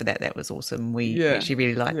 thanks for that. That was awesome. We Yeah. actually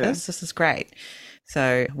really like Yeah. this. This is great.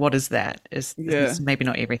 So what is that? Is Yeah. maybe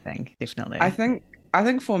not everything, I definitely. think I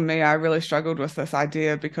think for me, I really struggled with this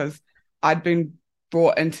idea because I'd been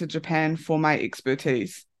brought into Japan for my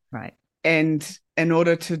expertise. Right. And in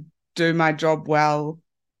order to do my job well,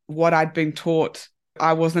 what I'd been taught,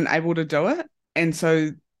 I wasn't able to do it. And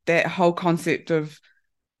so that whole concept of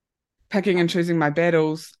picking and choosing my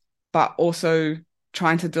battles, but also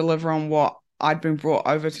trying to deliver on what I'd been brought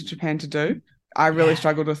over to Japan to do, I really Yeah.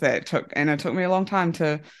 struggled with that. It took me a long time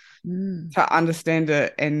Mm. to understand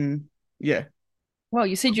it. And yeah. Well,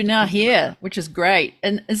 you said you're now here, which is great.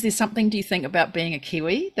 And is there something, do you think, about being a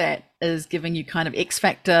Kiwi that is giving you kind of X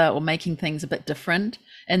factor or making things a bit different?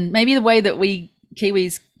 And maybe the way that we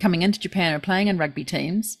Kiwis coming into Japan are playing in rugby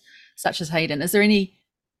teams, such as Hayden, is there any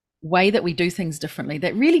way that we do things differently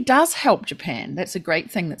that really does help Japan? That's a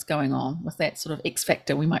great thing that's going on with that sort of X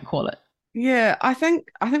factor, we might call it. Yeah, I think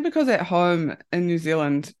because at home in New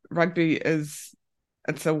Zealand, rugby is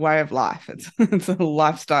it's a way of life. It's a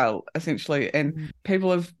lifestyle essentially, and Mm.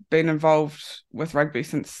 people have been involved with rugby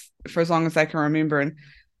since for as long as they can remember. And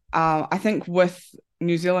I think with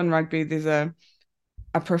New Zealand rugby, there's a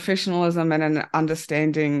professionalism and an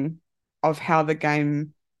understanding of how the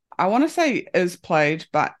game, I want to say, is played,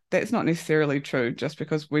 but that's not necessarily true. Just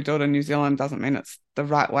because we do it in New Zealand doesn't mean it's the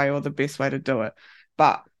right way or the best way to do it.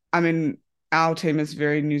 But I mean, our team is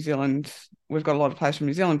very New Zealand. We've got a lot of players from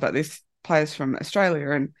New Zealand, but there's players from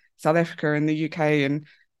Australia and South Africa and the UK,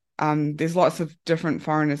 and there's lots of different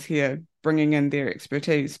foreigners here bringing in their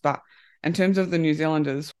expertise. But in terms of the New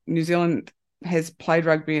Zealanders, New Zealand has played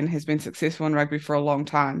rugby and has been successful in rugby for a long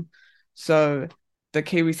time. So the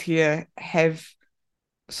Kiwis here have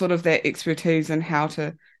sort of that expertise in how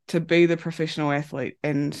to be the professional athlete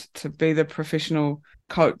and to be the professional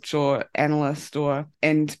coach or analyst or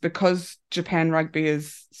and because Japan rugby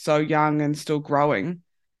is so young and still growing,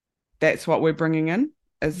 that's what we're bringing in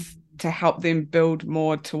is to help them build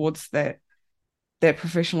more towards that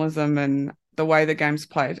professionalism and the way the game's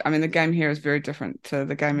played. I mean, the game here is very different to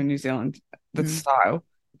the game in New Zealand, the Mm. style,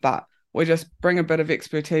 but we just bring a bit of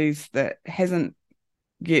expertise that hasn't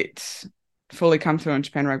yet fully come through in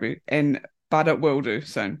Japan rugby, and but it will do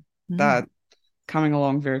soon. Mm. They're coming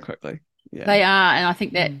along very quickly. Yeah. They are, and I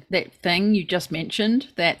think that Mm. that thing you just mentioned,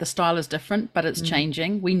 that the style is different, but it's Mm.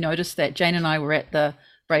 changing. We noticed that Jane and I were at the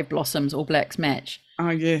Brave Blossoms All Blacks match Oh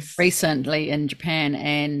yes. recently in Japan,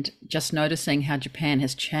 and just noticing how Japan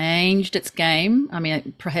has changed its game. I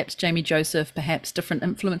mean, perhaps Jamie Joseph, perhaps different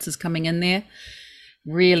influences coming in there.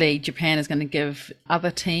 Really, Japan is going to give other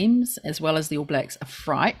teams as well as the All Blacks a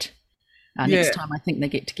fright Yeah. next time I think they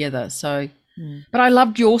get together. So, Mm. but I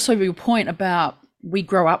loved you also your point about we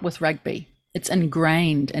grow up with rugby. It's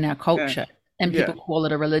ingrained in our culture, and Yeah. people call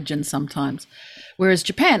it a religion sometimes. Whereas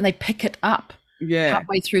Japan, they pick it up Yeah.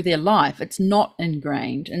 partway through their life. It's not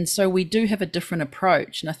ingrained. And so we do have a different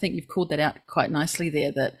approach. And I think you've called that out quite nicely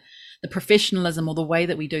there, that the professionalism or the way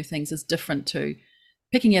that we do things is different to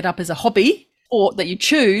picking it up as a hobby or that you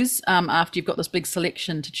choose after you've got this big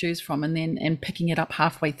selection to choose from, and then and picking it up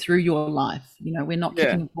halfway through your life. You know, we're not Yeah.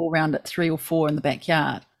 kicking a ball around at 3 or 4 in the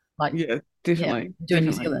backyard. Like, Yeah. yeah, Definitely. we do in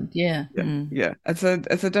New Definitely. Zealand. Yeah. Yeah. Mm. Yeah.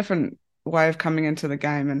 It's a different way of coming into the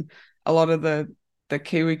game, and a lot of the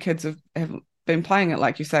Kiwi kids have been playing it,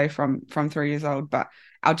 like you say, from 3 years old. But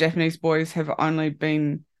our Japanese boys have only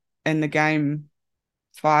been in the game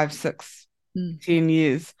 5, 6, Mm. 10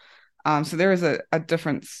 years. So there is a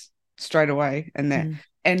difference straight away in that. Mm.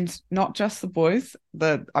 And not just the boys,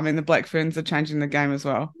 the Black Ferns are changing the game as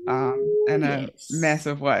well, in a Yes.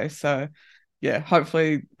 massive way. So yeah,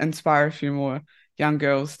 hopefully inspire a few more young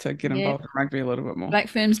girls to get Yeah. involved in rugby a little bit more. Black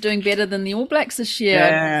Firm's doing better than the All Blacks this year,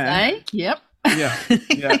 Yeah. I'd say. Yep. Yeah,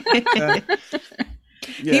 yeah,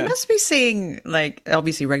 You yeah. must be seeing, like,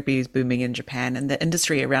 obviously rugby is booming in Japan and the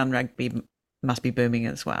industry around rugby must be booming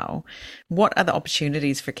as well. What are the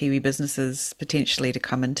opportunities for Kiwi businesses potentially to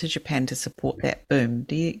come into Japan to support that boom?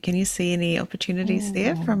 Can you see any opportunities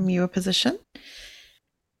there from your position?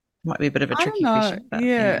 Might be a bit of a I don't tricky know. question, but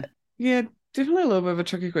Yeah, definitely a little bit of a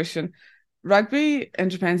tricky question. Rugby in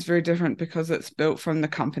Japan is very different because it's built from the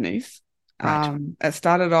companies. Right. It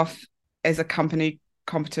started off as a company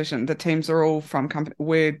competition. The teams are all from company.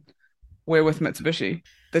 We're with Mitsubishi.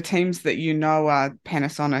 The teams that you know are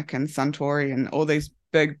Panasonic and Suntory and all these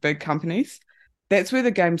big companies. That's where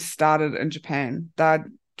the game started in Japan. They're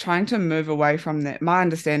trying to move away from that. My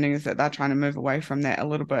understanding is that they're trying to move away from that a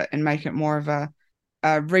little bit and make it more of a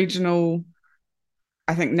regional.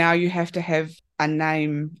 I think now you have to have a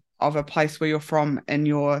name of a place where you're from in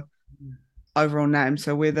your overall name.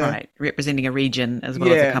 So we're the Right. Representing a region as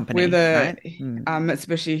well as a company, we're the right? Mm.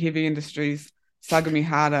 Mitsubishi Heavy Industries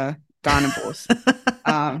Sagamihara dinosaurs.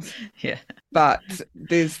 Yeah. But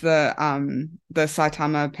there's the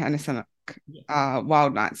Saitama Panasonic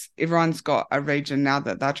Wild Knights. Everyone's got a region now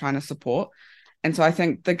that they're trying to support. And so I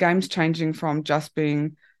think the game's changing from just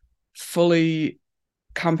being fully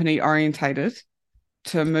company orientated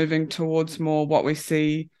to moving towards more what we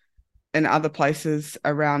see in other places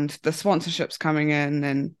around the sponsorships coming in,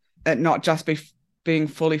 and it not just being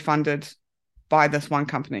fully funded by this one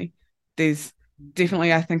company. There's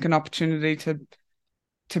definitely, I think, an opportunity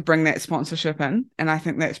to bring that sponsorship in, and I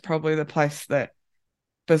think that's probably the place that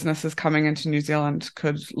businesses coming into New Zealand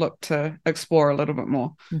could look to explore a little bit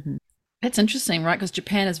more. Mm-hmm. That's interesting, right? Because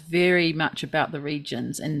Japan is very much about the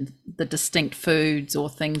regions and the distinct foods or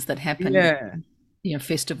things that happen,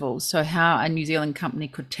 festivals. So how a New Zealand company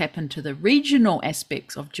could tap into the regional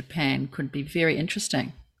aspects of Japan could be very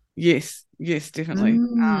interesting. Yes, definitely.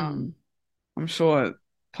 I'm sure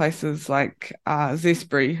places like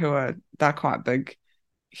Zespri, they're quite big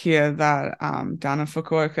here, that down in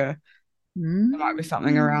Fukuoka, there might be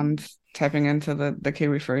something around tapping into the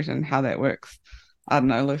kiwi fruit and how that works. I don't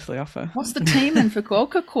know, loosely offer. What's the team in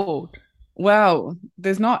Fukuoka called? Well,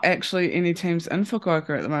 there's not actually any teams in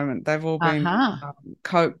Fukuoka at the moment. They've all been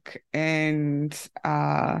Coke, and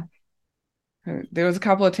there was a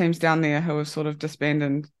couple of teams down there who have sort of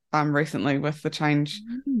disbanded recently with the change.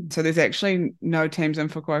 So there's actually no teams in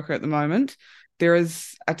Fukuoka at the moment. There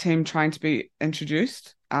is a team trying to be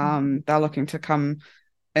introduced. They're looking to come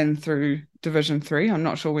in through Division 3. I'm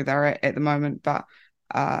not sure where they're at the moment, but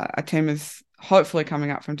a team is hopefully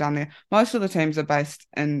coming up from down there. Most of the teams are based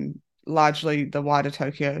in largely the wider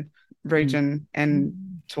Tokyo region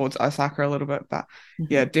and towards Osaka a little bit, but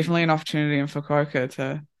yeah, definitely an opportunity in Fukuoka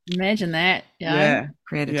to imagine that.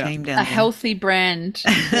 Create a team down there. A there. healthy brand,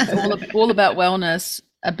 all about wellness.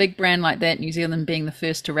 A big brand like that, New Zealand being the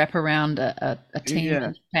first to wrap around a team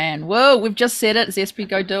in Japan. Whoa, we've just said it. Zespri,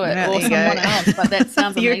 go do it. Or someone else. But that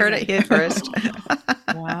sounds amazing. You heard it here first.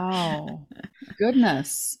 Wow.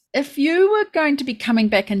 Goodness. If you were going to be coming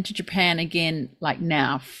back into Japan again, like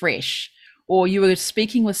now, fresh, or you were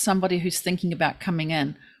speaking with somebody who's thinking about coming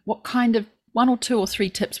in, what kind of 1 or 2 or 3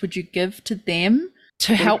 tips would you give to them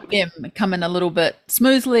to help them come in a little bit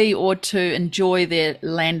smoothly or to enjoy their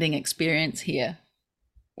landing experience here?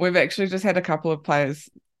 We've actually just had a couple of players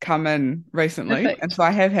come in recently. Perfect. And so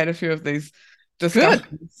I have had a few of these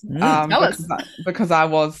discussions because I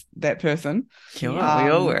was that person. Sure, we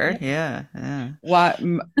all were. Yeah. Well,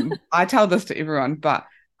 I tell this to everyone, but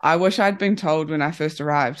I wish I'd been told when I first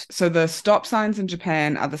arrived. So the stop signs in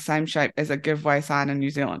Japan are the same shape as a giveaway sign in New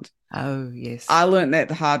Zealand. Oh, yes. I learned that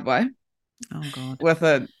the hard way. Oh, God. With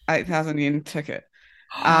a 8,000 yen ticket.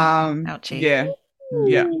 Ouchie.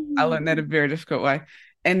 Yeah. I learned that a very difficult way.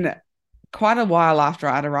 And quite a while after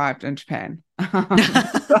I'd arrived in Japan. So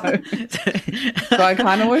I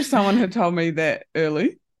kind of wish someone had told me that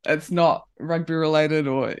early. It's not rugby related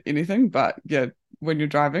or anything, but yeah, when you're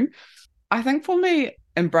driving. I think for me,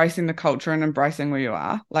 embracing the culture and embracing where you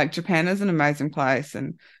are, like Japan is an amazing place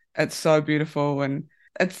and it's so beautiful and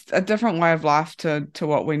it's a different way of life to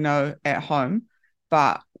what we know at home,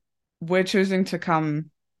 but we're choosing to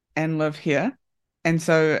come and live here. And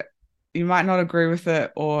so you might not agree with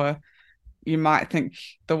it, or you might think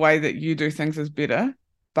the way that you do things is better,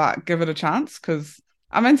 but give it a chance, because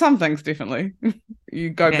I mean, some things definitely you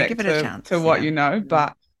go back to what you know,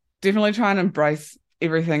 but definitely try and embrace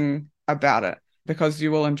everything about it because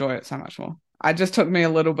you will enjoy it so much more. It just took me a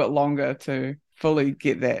little bit longer to fully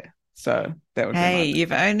get that. So that would be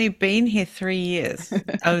you've only been here 3 years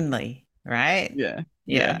only, right? Yeah.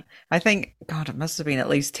 I think, God, it must have been at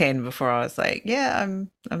least 10 before I was like, I'm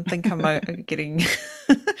getting,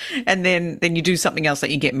 and then you do something else,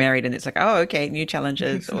 like you get married and it's like, oh, okay, new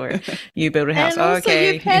challenges, or you build a house. And also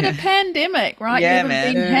okay. You've had a pandemic, right? Yeah, you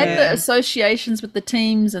haven't had the associations with the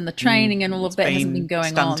teams and the training and all of that hasn't been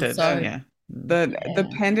going stunted, on. So the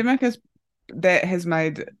pandemic has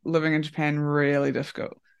made living in Japan really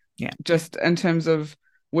difficult. Yeah. Just in terms of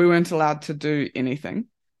we weren't allowed to do anything.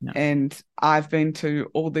 No. And I've been to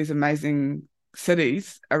all these amazing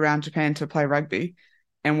cities around Japan to play rugby,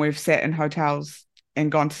 and we've sat in hotels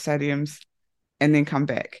and gone to stadiums and then come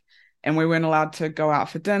back. And we weren't allowed to go out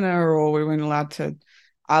for dinner, or we weren't allowed to.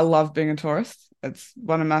 I love being a tourist. It's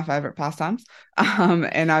one of my favorite pastimes.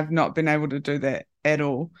 And I've not been able to do that at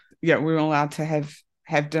all. Yeah, we weren't allowed to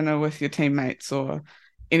have dinner with your teammates or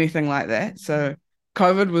anything like that. So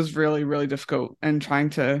COVID was really, really difficult in trying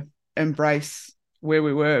to embrace where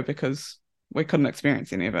we were because we couldn't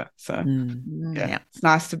experience any of it. So it's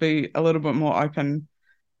nice to be a little bit more open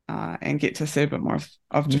and get to see a bit more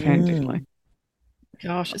of Japan, definitely.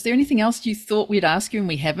 Gosh, is there anything else you thought we'd ask you and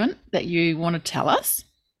we haven't that you want to tell us?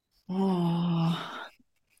 Oh,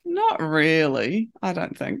 not really, I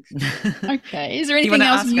don't think. Okay. Is there Do you anything wanna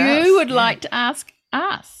else ask you us? would like to ask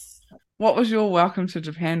us? What was your welcome to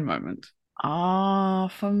Japan moment? Oh,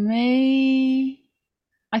 for me,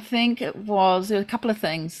 I think there were a couple of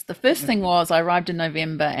things. The first thing was I arrived in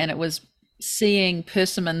November and it was seeing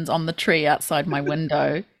persimmons on the tree outside my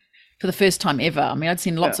window for the first time ever. I mean, I'd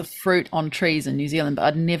seen lots of fruit on trees in New Zealand, but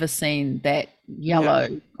I'd never seen that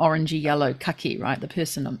yellow, orangey yellow kaki, right? The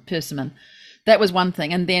persimmon. That was one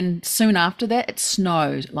thing. And then soon after that, it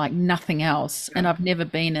snowed like nothing else. And I've never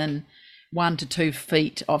been in 1 to 2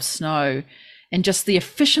 feet of snow. And just the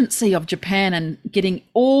efficiency of Japan and getting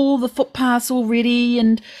all the footpaths all ready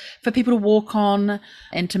and for people to walk on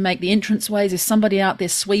and to make the entranceways. There's somebody out there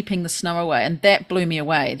sweeping the snow away. And that blew me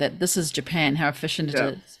away, that this is Japan, how efficient it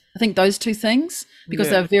is. I think those two things, because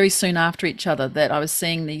they were very soon after each other, that I was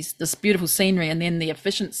seeing this beautiful scenery and then the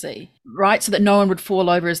efficiency, right? So that no one would fall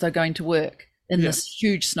over as they're going to work in this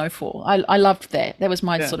huge snowfall. I loved that. That was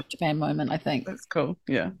my sort of Japan moment, I think. That's cool.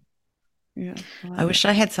 Yeah. I wish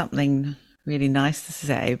I had something really nice to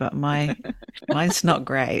say, but mine's not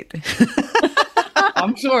great.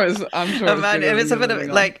 I'm sure it's it was a bit of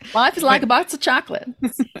like life is like a box of chocolate.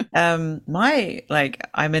 My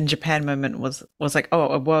I'm in Japan moment was like,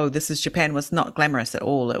 oh whoa, this is Japan, was not glamorous at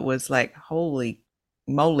all. It was like, holy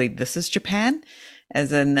moly, this is Japan.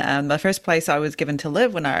 As in, the first place I was given to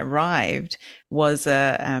live when I arrived was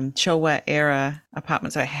a Showa era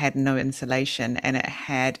apartment, so it had no insulation and it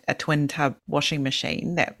had a twin tub washing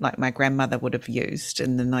machine that like my grandmother would have used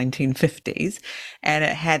in the 1950s, and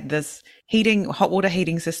it had this hot water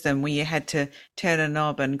heating system where you had to turn a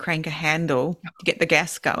knob and crank a handle to get the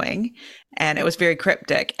gas going, and it was very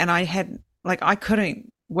cryptic, and I couldn't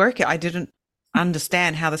work it. I didn't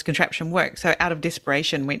understand how this contraption worked, so out of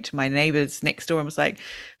desperation went to my neighbors next door and was like,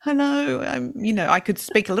 hello, I could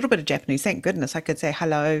speak a little bit of Japanese, thank goodness I could say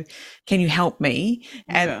hello, can you help me?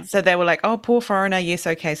 And so they were like, oh, poor foreigner, yes,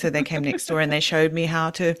 okay. So they came next door and they showed me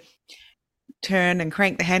how to turn and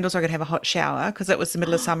crank the handle so I could have a hot shower, because it was the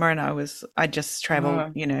middle of summer and I just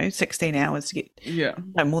traveled 16 hours to get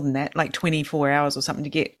no more than that, like 24 hours or something to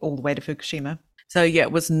get all the way to Fukushima. So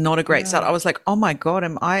it was not a great start. I was like, oh my god,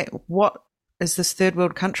 what is this third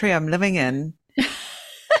world country I'm living in?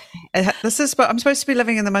 I'm supposed to be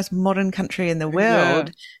living in the most modern country in the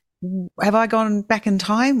world. Have I gone back in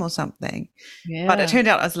time or something? But it turned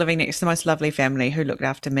out I was living next to the most lovely family who looked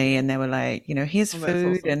after me, and they were like, here's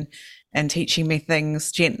food, awesome. and teaching me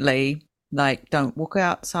things gently, like don't walk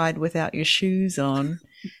outside without your shoes on.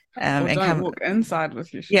 And don't walk inside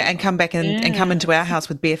with your shoes. And come back and come into our house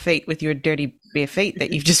with bare feet, with your dirty bare feet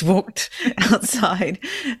that you've just walked outside.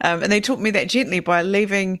 And they taught me that gently by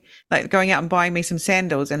going out and buying me some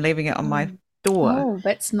sandals and leaving it on my door. Oh,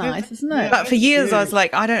 that's nice, isn't it? But for years I was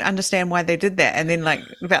like, I don't understand why they did that. And then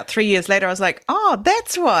about 3 years later, I was like, oh,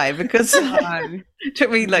 that's why, because it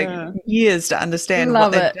took me years to understand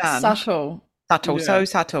what they've done. Subtle. So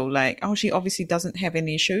subtle, like, oh, she obviously doesn't have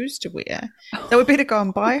any shoes to wear, so we better go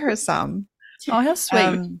and buy her some. Oh, how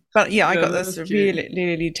sweet. But I got this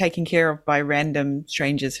really taken care of by random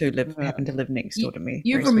strangers who happen to live next door to me.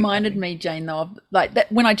 You've reminded me, Jane, though, of like that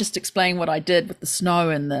when I just explained what I did with the snow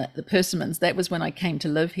and the persimmons. That was when I came to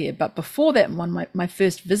live here. But before that, my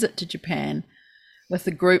first visit to Japan with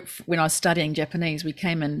the group, when I was studying Japanese, we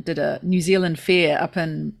came and did a New Zealand fair up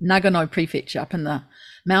in Nagano Prefecture, up in the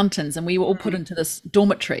mountains, and we were all put into this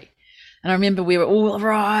dormitory. And I remember we were all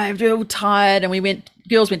arrived, we were all tired, and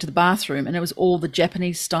girls went to the bathroom, and it was all the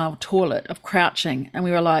Japanese style toilet of crouching, and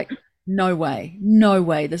we were like, no way,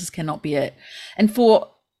 this cannot be it. And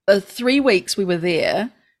for 3 weeks we were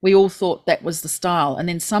there, we all thought that was the style, and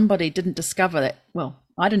then somebody didn't discover that, well,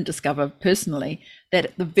 I didn't discover personally, that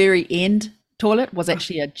at the very end toilet was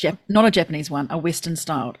actually not a Japanese one, a Western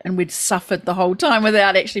styled, and we'd suffered the whole time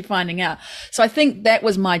without actually finding out. So I think that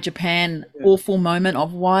was my Japan awful moment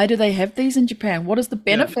of, why do they have these in Japan? What is the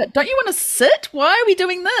benefit? Don't you want to sit? Why are we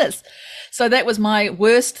doing this? So that was my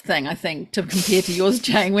worst thing, I think, to compare to yours,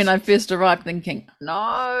 Jane, when I first arrived, thinking,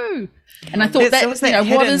 no. And I thought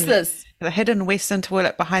what is this? The hidden Western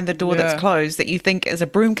toilet behind the door that's closed that you think is a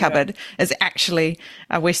broom cupboard is actually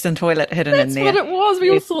a Western toilet hidden in there. That's what it was.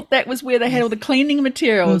 We all thought that was where they had all the cleaning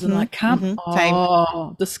materials and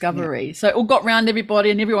discovery. Yeah. So it all got round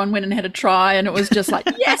everybody and everyone went and had a try, and it was just like,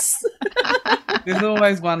 yes. There's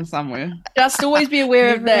always one somewhere. Just always be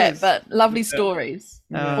aware of that, but lovely stories.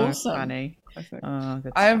 Awesome. Funny. I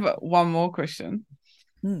have one more question.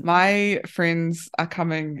 My friends are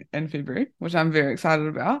coming in February, which I'm very excited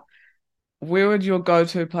about. Where would your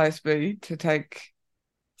go-to place be to take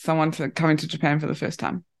someone coming to Japan for the first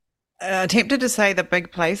time? Tempted to say the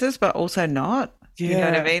big places, but also not. You know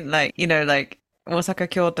what I Yeah, mean? Like Osaka,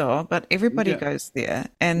 Kyoto, but everybody yeah, goes there,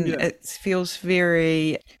 and yeah, it feels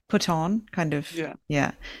very put on, kind of. yeah.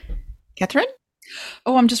 Yeah. Catherine?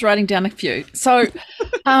 Oh, I'm just writing down a few. So,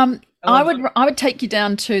 I love that. I would take you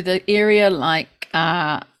down to the area like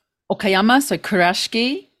Okayama, so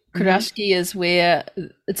Kurashiki. Kurashiki is where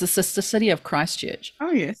it's a sister city of Christchurch,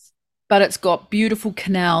 Oh, yes. but it's got beautiful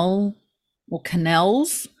canals.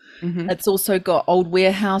 Hmm. It's also got old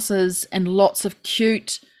warehouses and lots of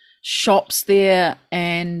cute shops there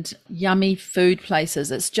and yummy food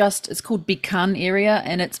places. It's called Bikan area,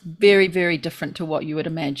 and it's very, very different to what you would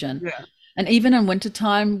imagine. Yeah, And even in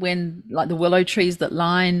wintertime, when like the willow trees that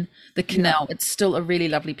line the yeah. canal, it's still a really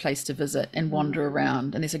lovely place to visit and wander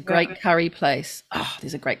around. And there's a great curry place. Oh,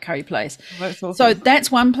 there's a great curry place. That's So awesome.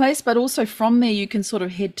 that's one place, but also from there you can sort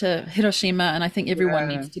of head to Hiroshima, and I think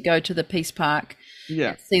everyone Yeah, needs to go to the Peace Park,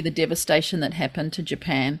 yeah, see the devastation that happened to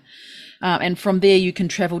Japan. And from there you can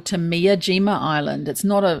travel to Miyajima Island. It's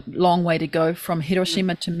not a long way to go from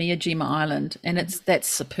Hiroshima to Miyajima Island, and that's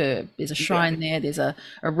superb. There's a shrine there. There's a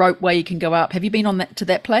ropeway you can go up. Have you been on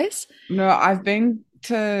that place? No, I've been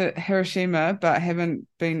to Hiroshima, but haven't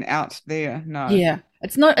been out there. No. Yeah,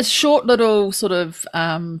 it's not a short little sort of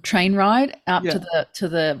train ride out Yeah, to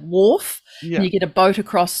the wharf, yeah. and you get a boat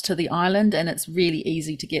across to the island, and it's really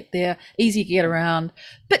easy to get there, easy to get around.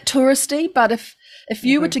 Bit touristy, but if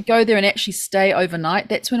you were to go there and actually stay overnight,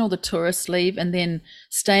 that's when all the tourists leave, and then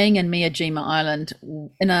staying in Miyajima Island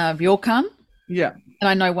in a ryokan. Yeah. And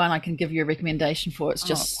I know one I can give you a recommendation for. It's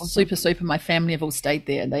just awesome. super, super. My family have all stayed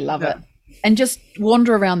there and they love Yeah. it. And just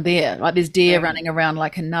wander around there. Like there's deer running around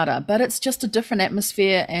like a nutter, but it's just a different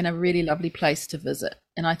atmosphere and a really lovely place to visit.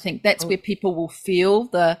 And I think that's where people will feel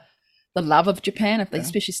the love of Japan, if they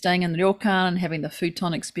especially staying in the ryokan and having the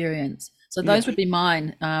futon experience. So those would be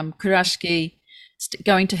mine. Kurashiki,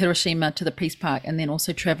 going to Hiroshima to the Peace Park, and then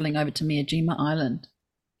also traveling over to Miyajima Island.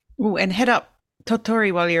 Oh, and head up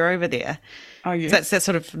Totori while you're over there. Oh, yeah. That's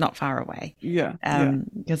sort of not far away. Yeah.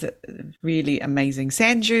 Because it's really amazing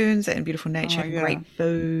sand dunes and beautiful nature and great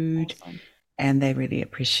food. Awesome. And they really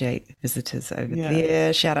appreciate visitors over Yeah.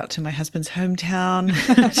 there. Shout out to my husband's hometown,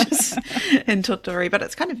 just in Totori, but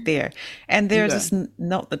it's kind of there. And they're just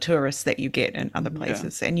not the tourists that you get in other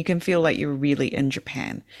places. And you can feel like you're really in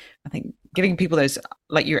Japan. I think giving people those,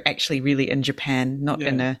 like you're actually really in Japan, not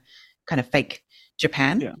in a kind of fake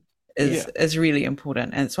Japan, is really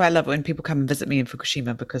important. And that's why I love it when people come and visit me in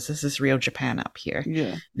Fukushima, because this is real Japan up here.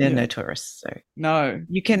 Yeah. There are no tourists. So No.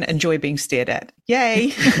 you can enjoy being stared at.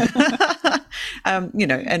 Yay.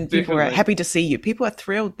 And people are happy to see you. People are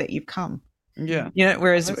thrilled that you've come. Yeah.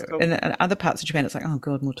 Whereas cool. in other parts of Japan, it's like, oh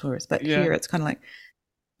God, more tourists. But here it's kind of like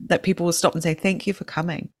that people will stop and say, thank you for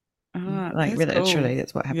coming. Like really, cool. literally,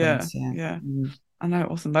 that's what happens. Yeah. I know.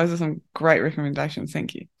 Awesome. Those are some great recommendations.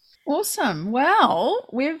 Thank you. Awesome. Well,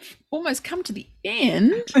 we've almost come to the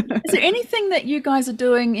end. Is there anything that you guys are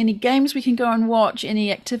doing, any games we can go and watch,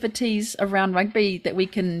 any activities around rugby that we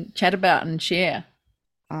can chat about and share?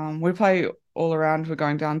 We play all around. We're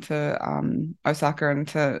going down to Osaka and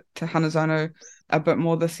to Hanazono a bit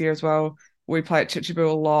more this year as well. We play at Chichibu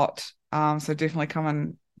a lot. So definitely come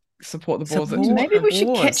and support the Boars. Maybe we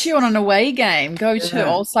should catch you on an away game. Go to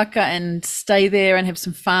Osaka and stay there and have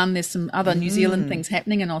some fun. There's some other New Zealand things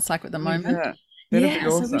happening in Osaka at the moment. Yeah,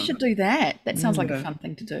 so we should do that. That sounds like a fun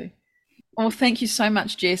thing to do. Well, thank you so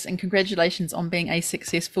much, Jess, and congratulations on being a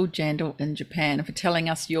successful jandal in Japan and for telling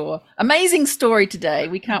us your amazing story today.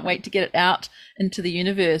 We can't wait to get it out into the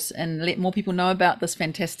universe and let more people know about this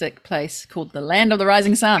fantastic place called the Land of the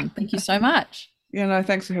Rising Sun. Thank you so much. Yeah, no,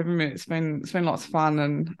 thanks for having me. It's been lots of fun,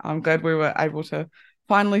 and I'm glad we were able to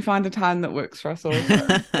finally find a time that works for us all.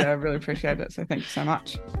 So, I really appreciate it. So thank you so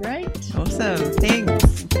much. Great. Awesome.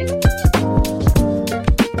 Thanks.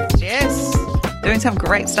 Yes. Doing some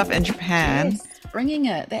great stuff in Japan. Yes, bringing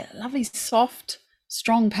it. That lovely, soft,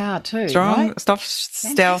 strong power too. Strong, right?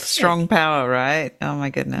 stealth, strong power, right? Oh my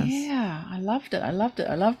goodness. Yeah, I loved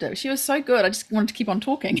it. She was so good. I just wanted to keep on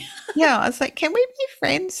talking. Yeah, I was like, can we be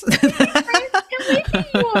friends? Can we be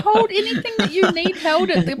or hold anything that you need held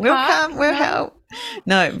at the We'll park? come, we'll help.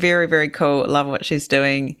 No, very, very cool. Love what she's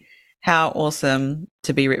doing. How awesome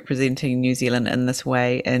to be representing New Zealand in this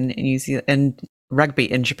way in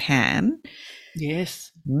rugby in Japan.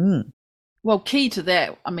 Yes. Well, key to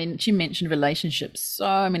that, I mean, she mentioned relationships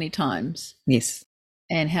so many times. Yes.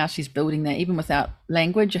 And how she's building that, even without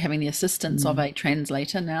language, or having the assistance of a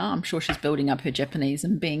translator now. I'm sure she's building up her Japanese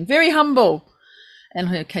and being very humble in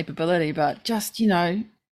her capability, but just,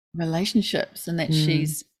 relationships, and that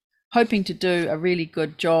she's hoping to do a really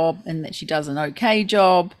good job and that she does an okay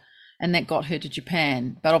job, and that got her to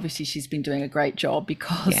Japan. But obviously she's been doing a great job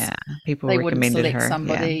because people they wouldn't recommended select her.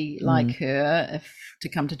 somebody like her to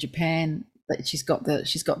come to Japan, but she's got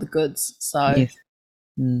the goods. So Yes.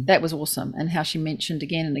 that was awesome. And how she mentioned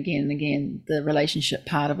again and again and again the relationship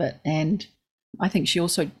part of it. And I think she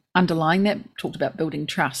also, underlying that, talked about building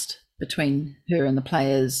trust between her and the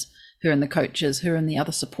players, her and the coaches, her and the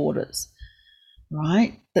other supporters,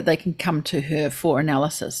 right? That they can come to her for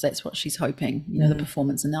analysis. That's what she's hoping, the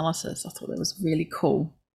performance analysis. I thought that was really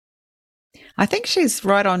cool. I think she's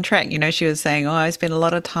right on track. She was saying, I spent a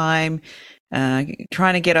lot of time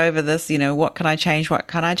trying to get over this, what can I change? What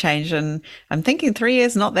can I change? And I'm thinking 3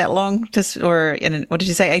 years, not that long what did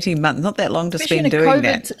you say? 18 months, not that long to Especially spend in a doing COVID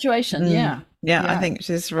that. situation. Yeah, I think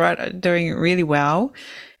she's doing really well.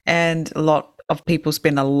 And a lot of people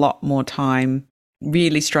spend a lot more time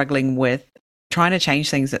really struggling with trying to change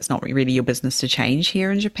things that's not really your business to change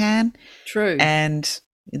here in Japan. True. And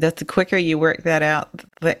that the quicker you work that out,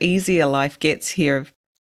 the easier life gets here.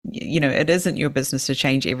 It isn't your business to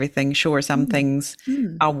change everything. Sure, some things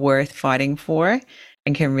are worth fighting for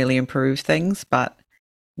and can really improve things, but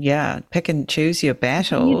pick and choose your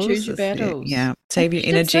battles. Choose your battles. Yeah, save your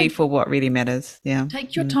energy for what really matters. Yeah,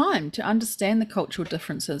 take your time to understand the cultural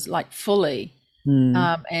differences, like fully.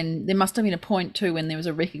 And there must have been a point too when there was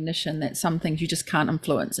a recognition that some things you just can't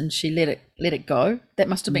influence, and she let it go. That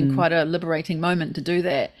must have been quite a liberating moment to do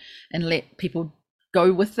that and let people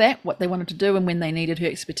go with that, what they wanted to do. And when they needed her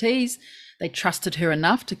expertise, they trusted her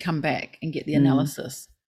enough to come back and get the analysis.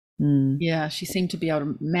 Yeah, she seemed to be able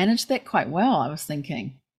to manage that quite well, I was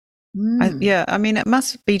thinking. It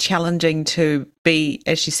must be challenging to be,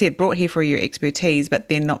 as she said, brought here for your expertise, but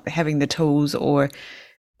then not having the tools, or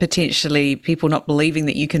potentially people not believing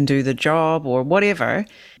that you can do the job or whatever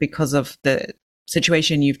because of the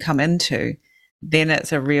situation you've come into. Then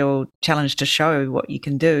it's a real challenge to show what you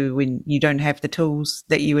can do when you don't have the tools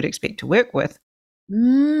that you would expect to work with.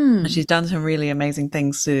 She's done some really amazing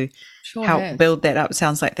things to help build that up.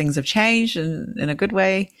 Sounds like things have changed in a good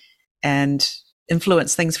way and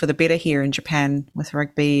influence things for the better here in Japan with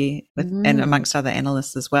rugby and amongst other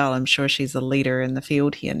analysts as well. I'm sure she's a leader in the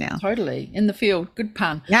field here now. Totally. In the field. Good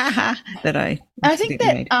pun. Yeah, I think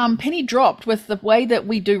that penny dropped with the way that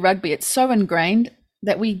we do rugby. It's so ingrained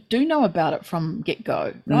that we do know about it from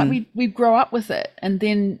get-go, right? We grow up with it, and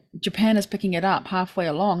then Japan is picking it up halfway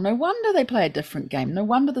along. No wonder they play a different game. No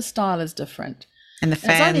wonder the style is different. And the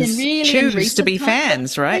fans choose to be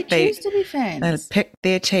fans, right? They choose to be fans. They pick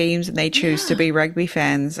their teams and they choose to be rugby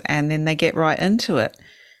fans, and then they get right into it.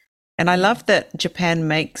 And I love that Japan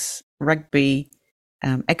makes rugby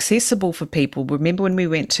accessible for people. Remember when we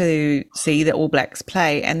went to see the All Blacks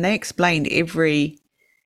play, and they explained every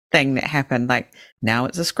thing that happened, like now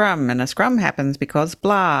it's a scrum, and a scrum happens because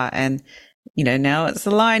blah, and now it's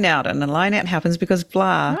a line out, and the line out happens because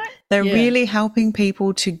blah. Right. They're really helping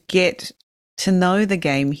people to get to know the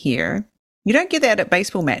game here. You don't get that at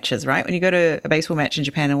baseball matches, right? When you go to a baseball match in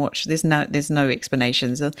Japan and watch, there's no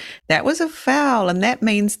explanations. That was a foul, and that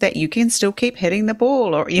means that you can still keep hitting the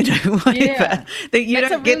ball, or whatever. Yeah. That you That's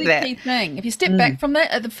don't get really that. Key thing. If you step back from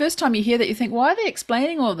that, the first time you hear that, you think, why are they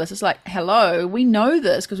explaining all of this? It's like, hello, we know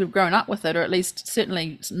this because we've grown up with it, or at least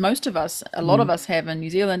certainly most of us, a lot of us have in New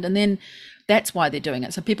Zealand, and then that's why they're doing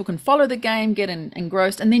it. So people can follow the game, get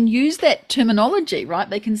engrossed, and then use that terminology, right?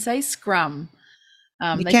 They can say scrum.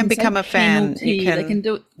 You can become a fan. They can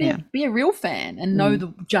do it. Be a real fan and know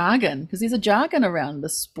the jargon, because there's a jargon around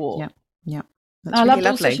this sport. Yeah. I loved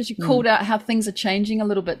also that you called out how things are changing a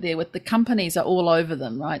little bit there, with the companies are all over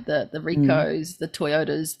them, right? The Ricos, the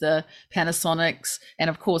Toyotas, the Panasonics, and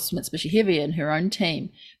of course Mitsubishi Heavy and her own team,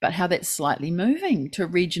 but how that's slightly moving to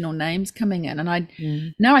regional names coming in.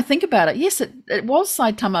 And now I think about it, yes, it was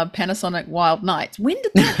Saitama Panasonic Wild Knights. When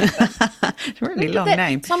did that happen? It's a really long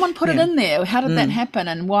name. Someone put it in there. How did that happen,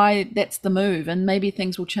 and why that's the move? And maybe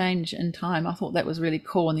things will change in time. I thought that was really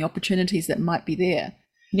cool, and the opportunities that might be there.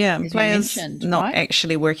 Yeah, players not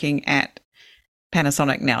actually working at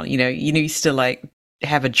Panasonic now. You used to like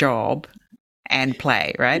have a job and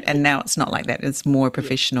play, right? And now it's not like that. It's more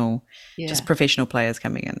professional, just professional players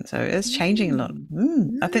coming in. So it's changing a lot.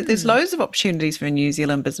 I think there's loads of opportunities for New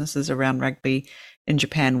Zealand businesses around rugby in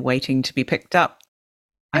Japan waiting to be picked up.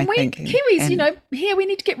 And Kiwis, here we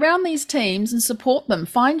need to get round these teams and support them.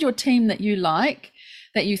 Find your team that you like.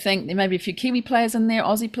 that you think there may be a few Kiwi players in there,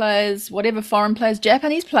 Aussie players, whatever, foreign players,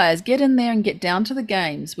 Japanese players, get in there and get down to the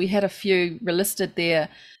games. We had a few listed there,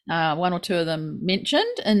 one or two of them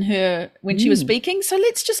mentioned in her when she was speaking. So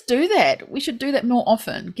let's just do that. We should do that more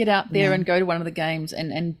often. Get out there and go to one of the games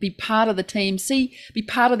and be part of the team. Be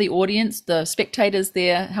part of the audience, the spectators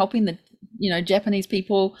there, helping the Japanese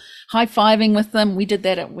people, high-fiving with them. We did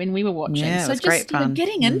that when we were watching. Yeah, so it was great fun.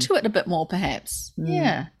 Getting into it a bit more, perhaps.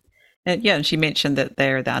 Yeah. And she mentioned that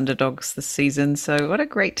they're the underdogs this season. So what a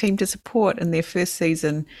great team to support in their first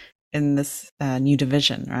season in this new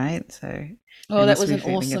division, right? So that was an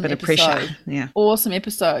awesome episode. Pressure. Yeah, awesome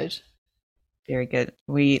episode. Very good.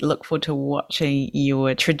 We look forward to watching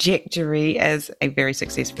your trajectory as a very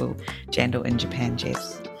successful jandal in Japan,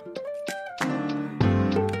 Jess.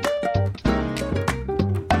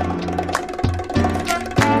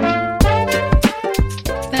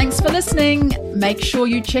 Thanks for listening. Make sure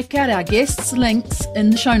you check out our guests' links in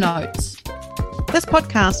the show notes. This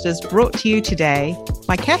podcast is brought to you today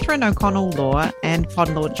by Catherine O'Connell Law and Pod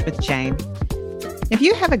Launch with Jane. If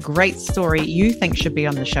you have a great story you think should be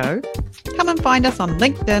on the show, come and find us on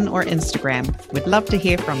LinkedIn or Instagram. We'd love to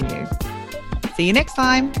hear from you. See you next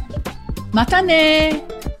time. Mata ne!